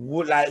Valkyrie.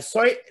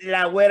 Soy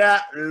la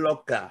güera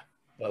loca.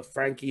 But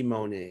Frankie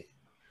Monet.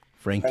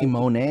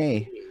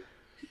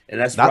 And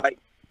that's That- right.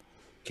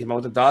 Came out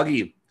with the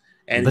doggy.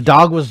 And The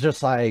dog was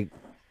just like,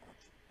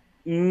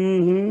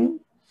 mm-hmm.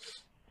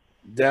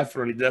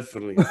 Definitely.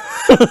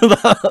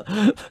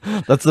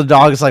 that's the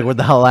dog's like, what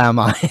the hell am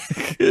I?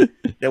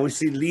 Then we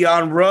see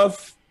Leon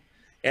Ruff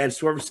and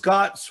Swerve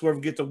Scott.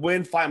 Swerve get the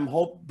win, fight him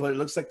hope, but it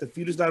looks like the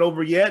feud is not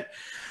over yet.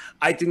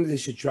 I think they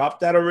should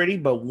drop that already,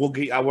 but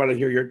I want to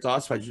hear your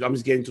thoughts. I'm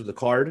just getting to the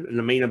card. In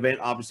the main event,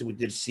 obviously, we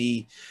did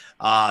see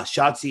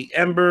Shotzi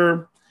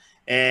Ember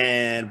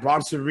and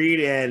Bronson Reed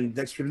and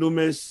Dexter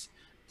Lumis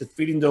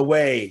defeating the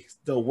way.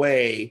 Of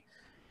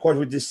course,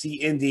 we did see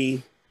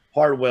Indy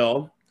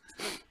Hartwell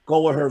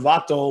go with her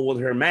vato, with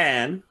her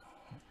man.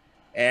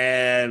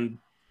 And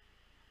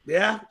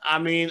yeah, I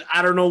mean,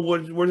 I don't know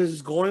where this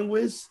is going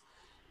with.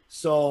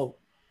 So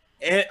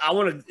I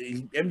want to,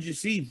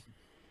 MGC,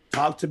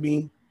 talk to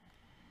me.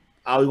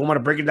 I want to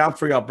break it down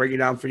for you. I'll break it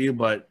down for you,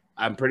 but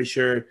I'm pretty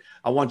sure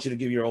I want you to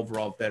give your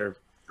overall better.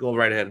 Go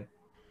right ahead.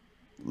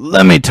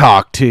 Let me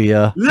talk to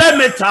you. Let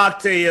me talk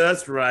to you.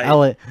 That's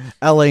right.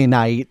 LA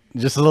Knight.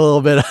 Just a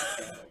little bit of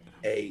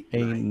A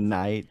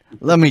night.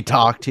 Let me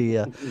talk to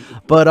you.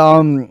 But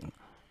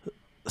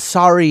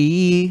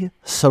Sarai,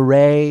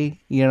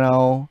 you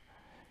know,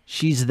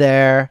 she's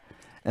there.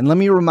 And let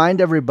me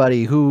remind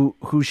everybody who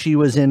she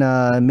was in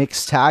a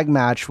mixed tag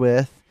match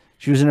with.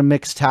 She was in a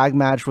mixed tag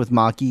match with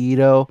Maki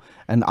Ito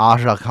and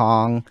Aja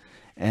Kong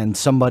and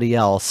somebody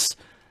else.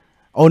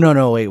 Oh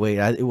no, wait.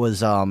 It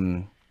was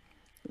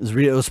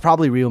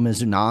probably Ryo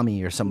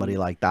Mizunami or somebody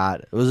like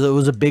that. It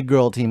was a big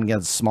girl team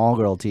against a small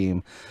girl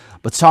team.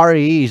 But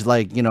Sarai is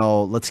like, you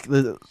know,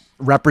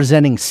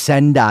 representing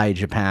Sendai,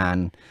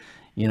 Japan,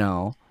 you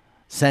know,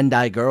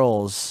 Sendai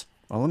girls.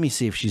 Well, let me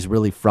see if she's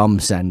really from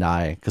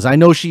Sendai, because I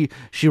know she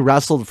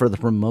wrestled for the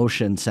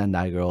promotion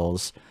Sendai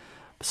Girls.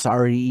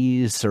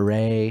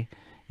 Sarai,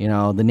 you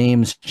know, the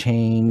names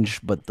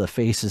change, but the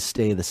faces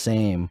stay the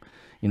same,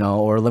 you know.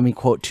 Or let me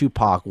quote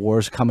Tupac: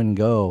 "Wars come and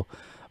go,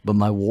 but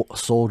my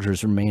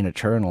soldiers remain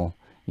eternal,"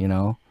 you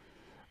know.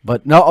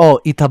 But no,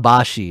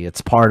 Itabashi,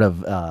 it's part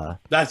of.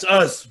 That's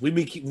us. We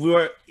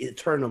are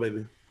eternal,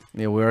 baby.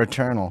 Yeah, we're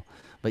eternal.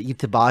 But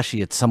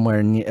Itabashi, it's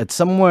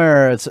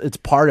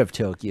part of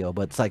Tokyo,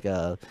 but it's like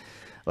a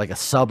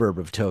suburb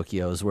of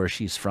Tokyo is where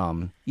she's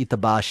from.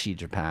 Itabashi,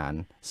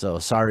 Japan. So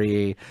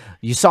sorry,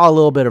 you saw a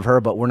little bit of her,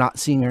 but we're not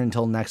seeing her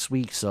until next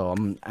week. So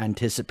I'm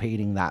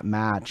anticipating that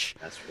match.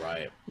 That's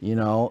right. You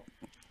know,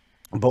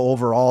 but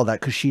overall,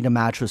 that Kushida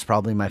match was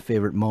probably my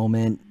favorite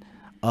moment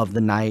of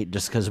the night,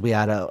 just because we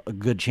had a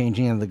good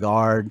changing of the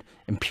guard.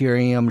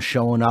 Imperium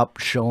showing up,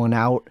 showing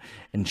out,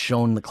 and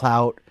showing the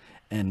clout.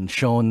 And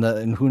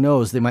and who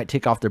knows, they might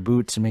take off their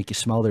boots and make you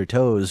smell their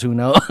toes. Who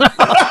knows?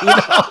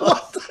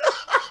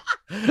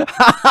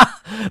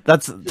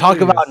 That's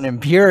talk about an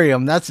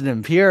Imperium. That's an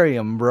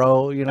Imperium,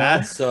 bro. You know,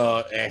 that's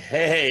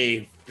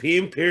hey,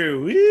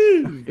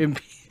 Imperium.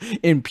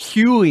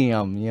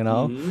 Imperium, you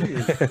know,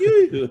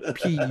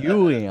 Imperium,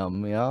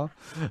 you know.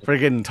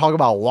 Freaking talk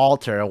about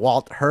Walter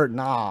hurt,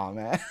 nah,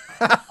 man.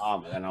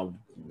 Oh man,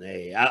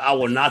 I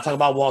will not talk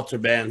about Walter,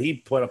 man. He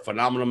put a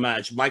phenomenal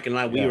match. Mike and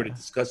I, we already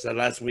discussed that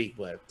last week,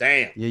 but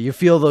damn. Yeah, you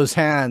feel those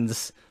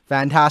hands,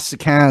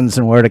 fantastic hands,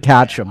 and where to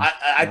catch them.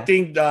 I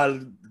think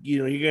you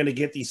know, you're gonna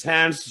get these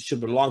hands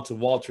should belong to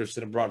Walter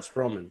instead of Braun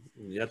Strowman.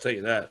 I'll tell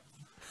you that.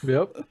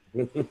 Yep.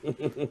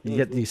 You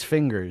get these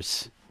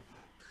fingers.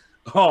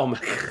 Oh my!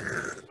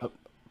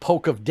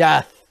 Poke of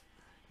death.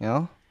 You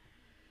know.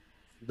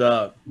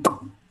 That.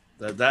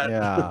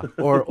 Yeah.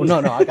 Or no,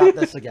 I got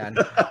this again.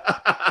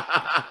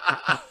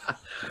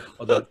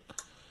 The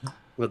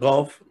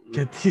golf.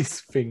 Get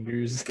these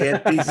fingers.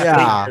 Get these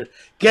fingers.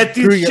 Get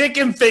these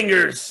chicken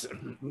fingers.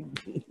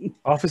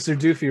 Officer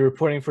Doofy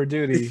reporting for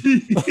duty.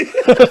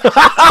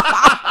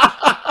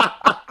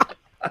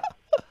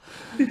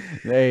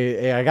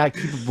 Hey, I gotta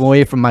keep them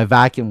away from my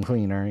vacuum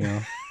cleaner, you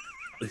know.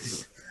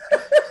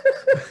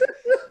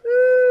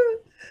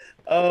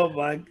 Oh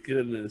my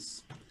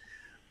goodness.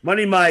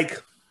 Money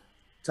Mike,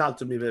 talk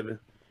to me, baby.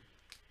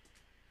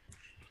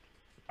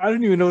 I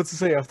don't even know what to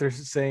say after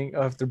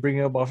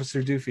bringing up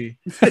Officer Doofy.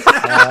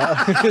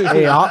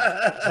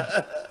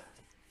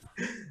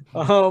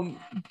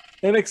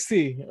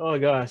 NXT. Oh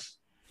gosh.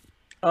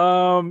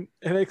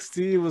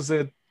 NXT was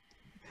a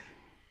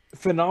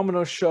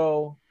phenomenal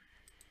show,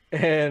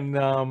 and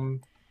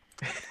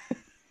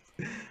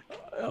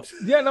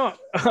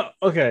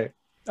okay.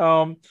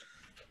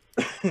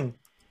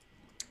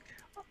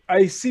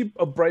 I see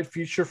a bright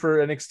future for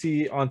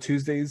NXT on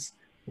Tuesdays.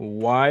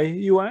 Why,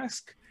 you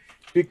ask?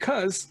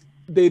 Because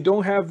they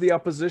don't have the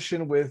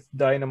opposition with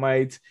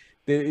Dynamite.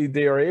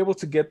 They are able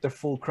to get the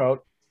full crowd.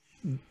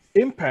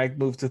 Impact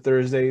moved to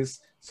Thursdays,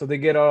 so they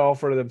get it all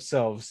for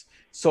themselves.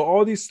 So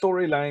all these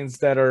storylines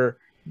that are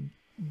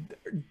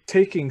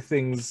taking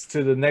things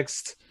to the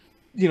next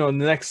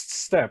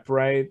step,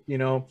 right? You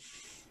know,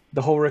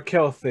 the whole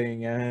Raquel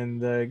thing,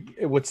 and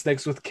what's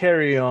next with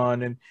Carry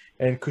On, and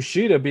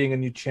Kushida being a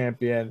new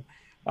champion.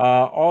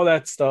 All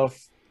that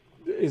stuff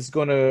is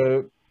going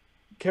to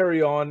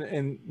carry on,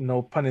 and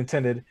no pun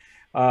intended,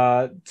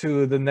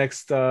 to the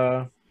next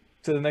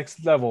to the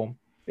next level,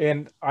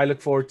 and I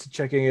look forward to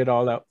checking it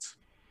all out.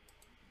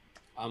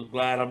 I'm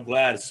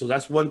glad. So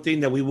that's one thing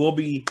that we will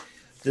be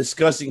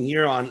discussing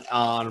here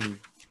on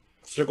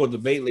Circle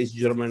Debate, ladies and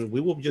gentlemen.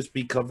 We will just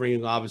be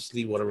covering,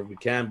 obviously, whatever we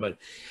can. But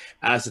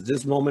as at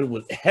this moment,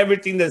 with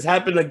everything that's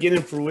happened again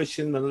in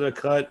fruition, another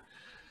cut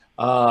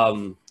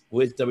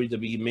with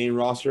WWE main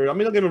roster. I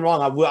mean, don't get me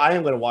wrong. I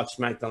am going to watch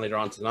SmackDown later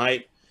on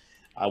tonight.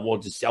 I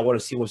want to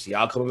see what's the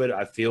outcome of it.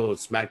 I feel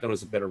SmackDown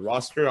is a better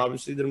roster,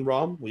 obviously, than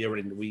Raw.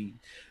 We've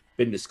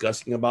been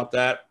discussing about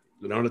that.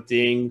 Another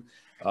thing.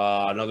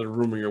 Another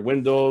rumor in your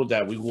window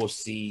that we will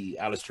see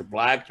Aleister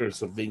Black or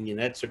some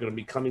vignettes are going to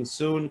be coming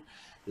soon.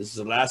 This is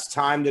the last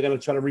time they're going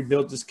to try to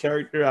rebuild this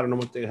character. I don't know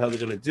what the hell they're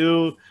going to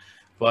do,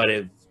 but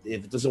if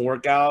it doesn't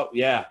work out,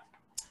 yeah.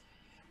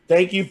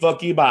 Thank you,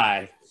 fuck you,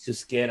 bye.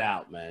 Just get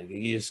out, man.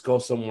 You just go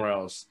somewhere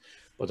else.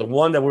 But the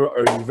one that we're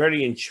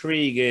very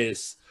intrigued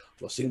is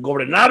Los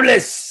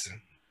Ingobernables.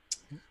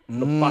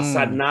 No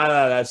pasa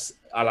nada. That's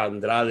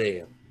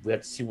Andrade. We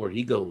have to see where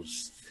he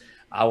goes.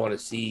 I want to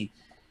see.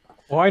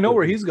 Well, I know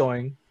where he's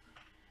going.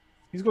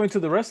 He's going to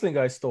the Wrestling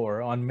Guy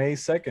store on May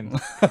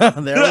 2nd.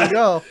 There we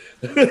go.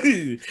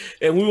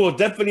 And we will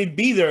definitely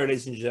be there,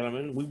 ladies and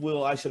gentlemen. We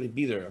will actually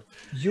be there.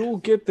 You'll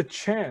get the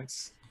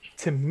chance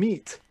to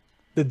meet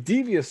the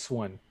Devious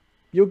One.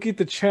 You'll get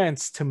the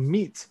chance to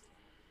meet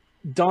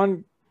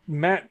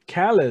Matt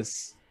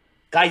Callis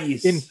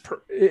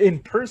in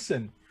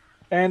person.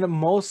 And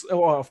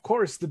of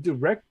course, the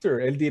director,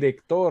 El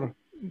Director,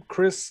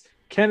 Chris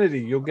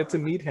Kennedy. You'll get to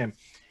meet him.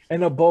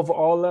 And above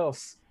all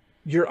else,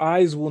 your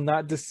eyes will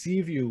not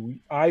deceive you.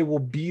 I will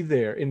be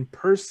there in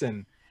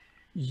person.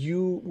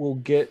 You will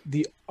get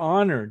the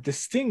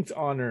distinct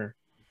honor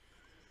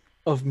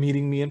of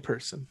meeting me in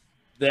person.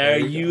 There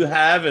you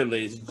have it,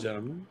 ladies and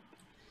gentlemen.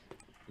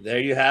 There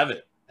you have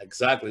it.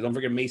 Exactly. Don't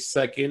forget May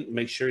 2nd.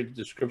 Make sure the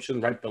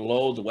description right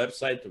below the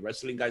website, the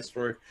Wrestling Guy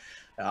Store,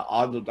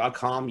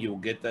 audio.com. You will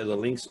get the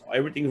links,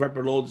 everything right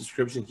below the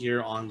description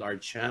here on our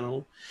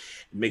channel.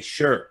 Make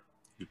sure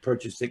you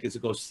purchase tickets to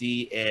go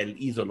see El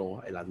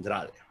Ídolo, El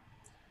Andrade.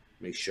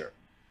 Make sure.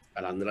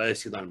 El Andrade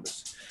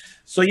Synonymous.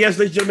 So, yes,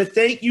 ladies and gentlemen,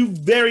 thank you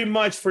very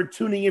much for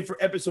tuning in for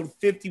episode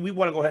 50. We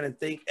want to go ahead and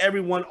thank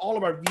everyone, all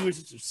of our viewers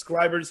and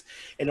subscribers,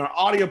 and our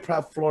audio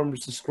platform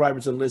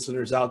subscribers and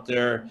listeners out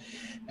there.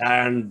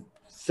 And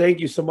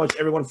thank you so much,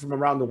 everyone from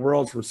around the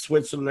world, from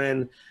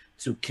Switzerland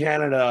to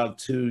Canada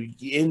to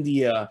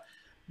India.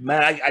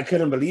 Man, I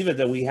couldn't believe it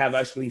that we have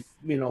actually,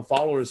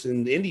 followers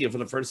in India for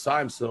the first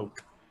time. So,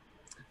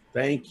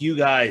 thank you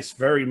guys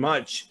very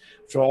much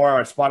for all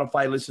our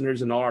Spotify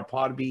listeners and all our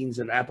Podbeans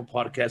and Apple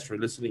Podcasts for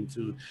listening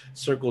to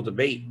Circle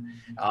Debate.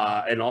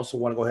 And also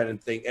want to go ahead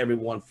and thank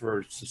everyone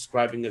for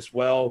subscribing as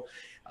well.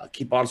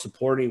 Keep on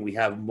supporting. We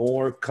have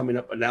more coming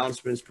up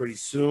announcements pretty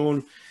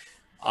soon.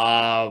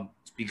 Be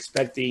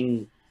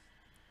expecting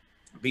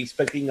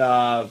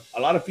a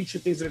lot of feature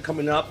things that are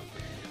coming up.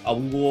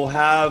 We will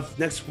have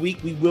next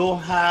week. We will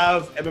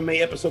have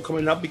MMA episode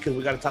coming up because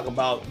we got to talk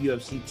about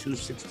UFC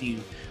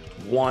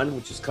 261,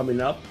 which is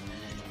coming up.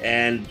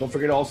 And don't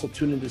forget to also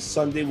tune in this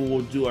Sunday. We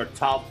will do our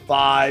top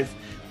 5,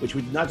 which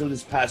we did not do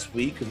this past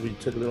week because we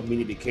took a little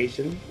mini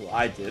vacation. Well,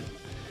 I did.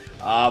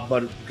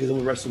 But because of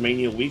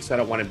WrestleMania week, so I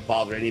don't want to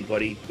bother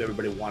anybody.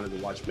 Everybody wanted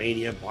to watch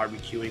Mania,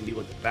 barbecuing, be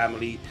with the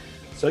family.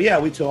 So, yeah,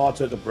 we all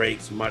took a break,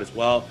 so might as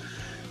well.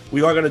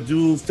 We are going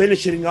to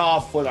finishing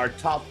off with our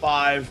top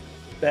 5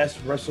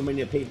 best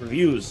WrestleMania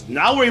pay-per-views.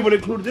 Now we're able to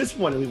include this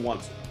one if we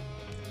want to.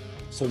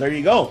 So there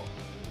you go.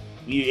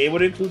 We're able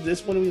to include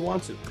this one if we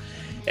want to.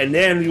 And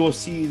then you will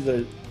see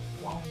we'll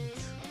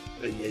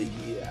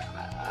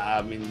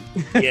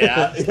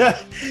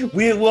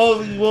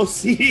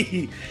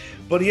see.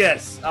 But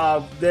yes,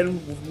 then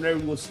from there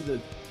we will see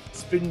the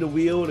spin the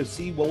wheel to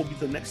see what will be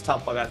the next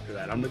top 5 after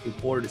that. I'm looking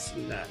forward to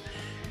seeing that.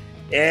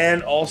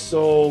 And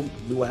also,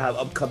 we will have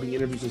upcoming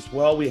interviews as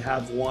well. We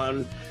have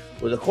one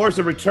with, of course,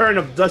 the return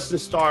of Dustin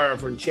Starr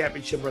from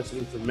Championship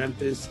Wrestling from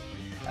Memphis,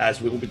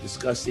 as we will be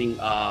discussing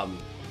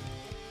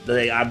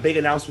the big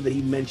announcement that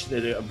he mentioned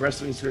that a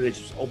wrestling center that's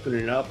just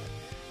opening up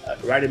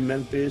right in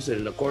Memphis.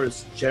 And, of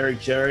course, Jared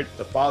Jarrett,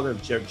 the father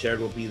of Jared Jarrett,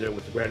 will be there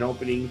with the grand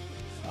opening.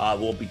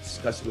 We'll be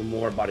discussing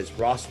more about his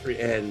roster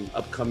and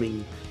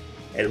upcoming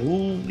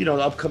the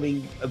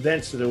upcoming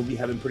events that we'll be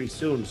having pretty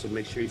soon. So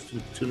make sure you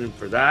tune in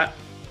for that.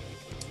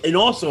 And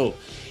also,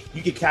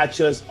 you can catch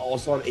us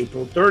also on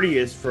April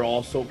 30th for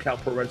all SoCal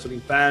Pro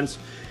Wrestling fans.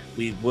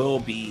 We will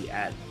be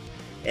at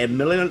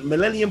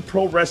Millennium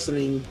Pro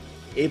Wrestling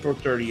April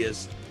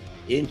 30th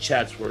in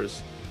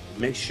Chatsworth.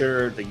 Make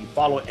sure that you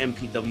follow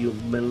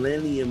MPW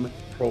Millennium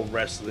Pro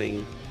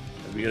Wrestling.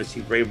 We're going to see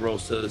Ray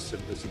Rosas, we're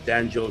going to see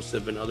Dan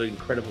Joseph, and other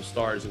incredible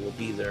stars, and we'll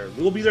be there.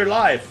 We will be there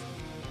live.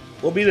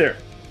 We'll be there.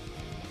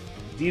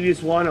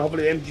 Devious One,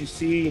 hopefully the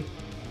MGC,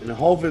 and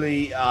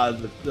hopefully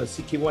the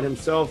CK1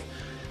 himself.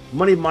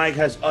 Money Mike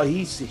has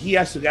he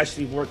has to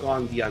actually work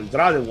on the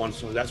Andrade one,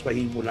 so that's why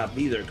he will not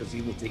be there, because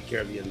he will take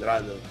care of the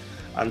Andrade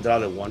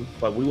Andrade won,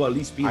 but we will at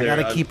least be I there.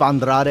 gotta keep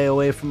Andrade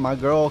away from my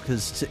girl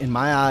because in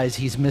my eyes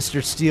he's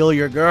Mr. Steal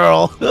Your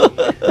Girl.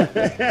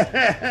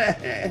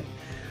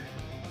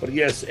 But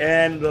yes,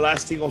 and the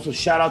last thing, also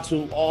shout out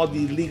to all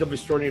the League of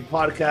Extraordinary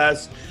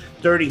podcasts,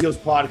 Dirty Hills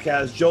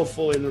podcast, Joe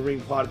Full in the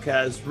Ring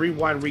podcast,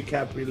 Rewind,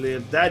 Recap,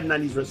 Relive, That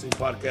 90s Wrestling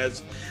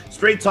podcast,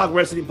 Straight Talk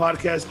Wrestling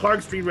podcast,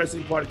 Clark Street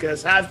Wrestling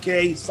podcast, Half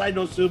K, Side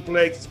Note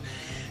Suplex,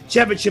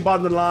 Championship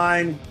on the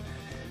Line,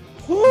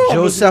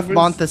 Joseph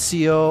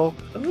Montesio.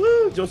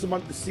 Joseph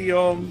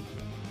Montesio.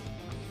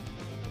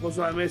 What's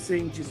am I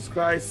missing? Jesus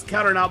Christ.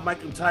 Countering Out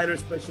Michael Tyler,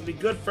 especially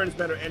Good Friends,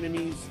 Better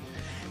Enemies,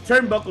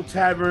 Turnbuckle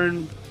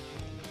Tavern.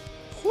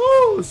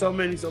 Woo! So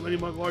many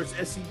more.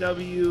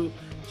 SCW,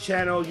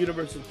 Channel,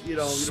 Universal,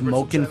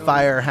 Smoking Channel.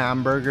 Fire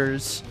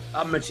Hamburgers.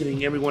 I'm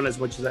mentioning everyone as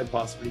much as I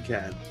possibly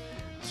can.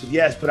 So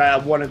yes, but I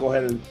want to go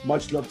ahead and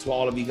much love to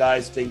all of you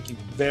guys. Thank you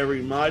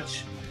very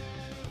much.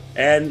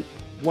 And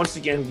once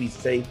again, we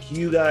thank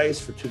you guys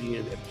for tuning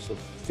in to episode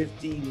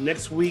 50.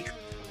 Next week,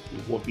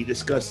 we will be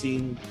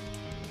discussing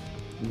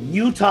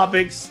new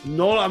topics.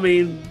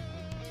 WWE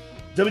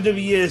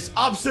is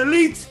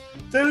obsolete,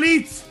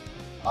 delete,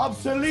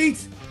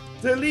 obsolete,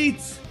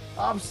 delete,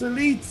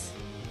 obsolete.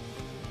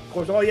 Of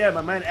course, oh yeah,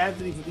 my man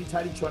Anthony from the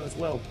Titantron as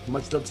well.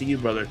 Much love to you,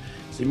 brother.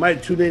 So you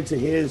might tune into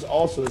his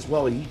also as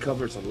well. He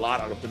covers a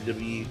lot out of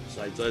WWE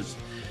besides us.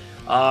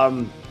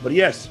 But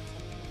yes,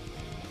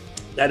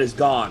 that is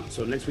gone.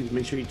 So next week,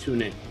 make sure you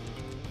tune in.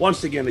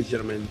 Once again, ladies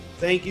and gentlemen,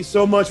 thank you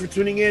so much for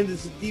tuning in.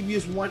 This is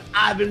Devious One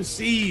Ivan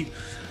C.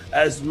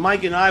 As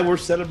Mike and I were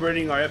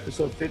celebrating our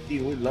episode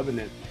 50, we're loving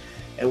it.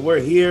 And we're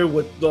here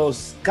with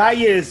Los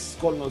Calles,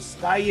 con Los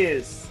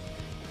Calles.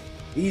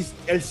 He's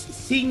El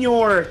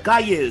Senor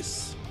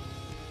Calles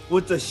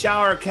with the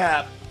shower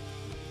cap,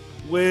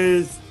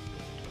 with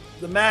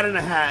the Mad in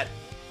a Hat.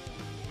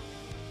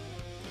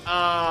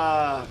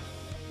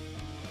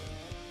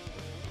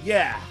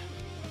 Yeah.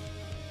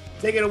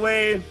 Take it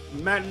away,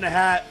 Matt in the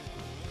Hat,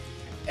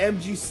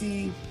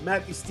 MGC,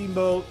 Matthew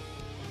Steamboat,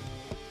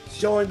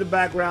 showing the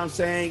background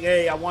saying,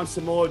 hey, I want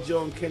some more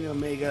Joe and Kenny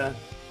Omega.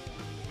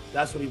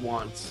 That's what he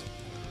wants.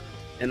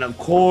 And of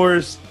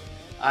course,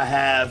 I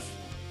have...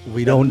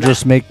 We don't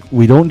just make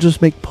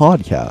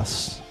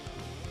podcasts.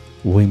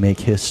 We make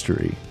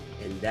history.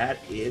 And that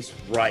is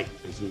right,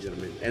 ladies and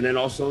gentlemen. And then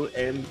also,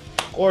 and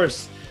of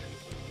course,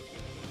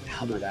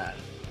 how about that?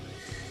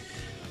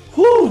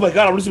 Oh my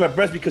God, I'm losing my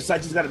breath because I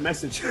just got a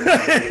message.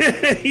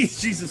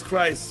 Jesus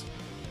Christ.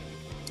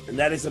 And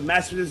that is the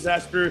Master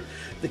Disaster,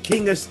 the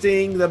King of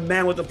Sting, the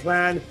man with the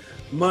plan,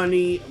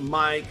 Money,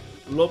 Mike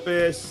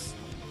Lopez.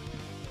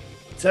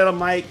 Tell them,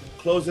 Mike,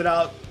 close it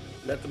out.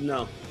 Let them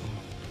know.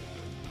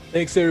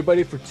 Thanks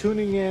everybody for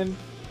tuning in,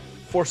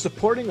 for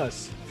supporting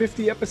us.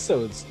 50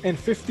 episodes and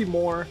 50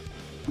 more.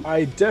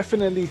 I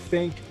definitely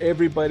thank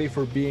everybody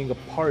for being a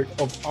part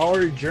of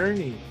our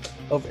journey,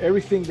 of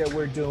everything that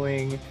we're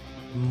doing.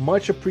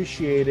 Much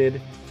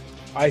appreciated.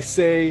 I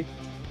say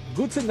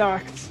gute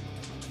Nacht,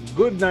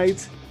 good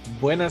night,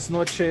 buenas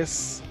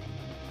noches.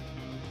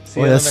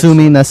 See you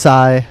Oyasumi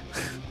nasai.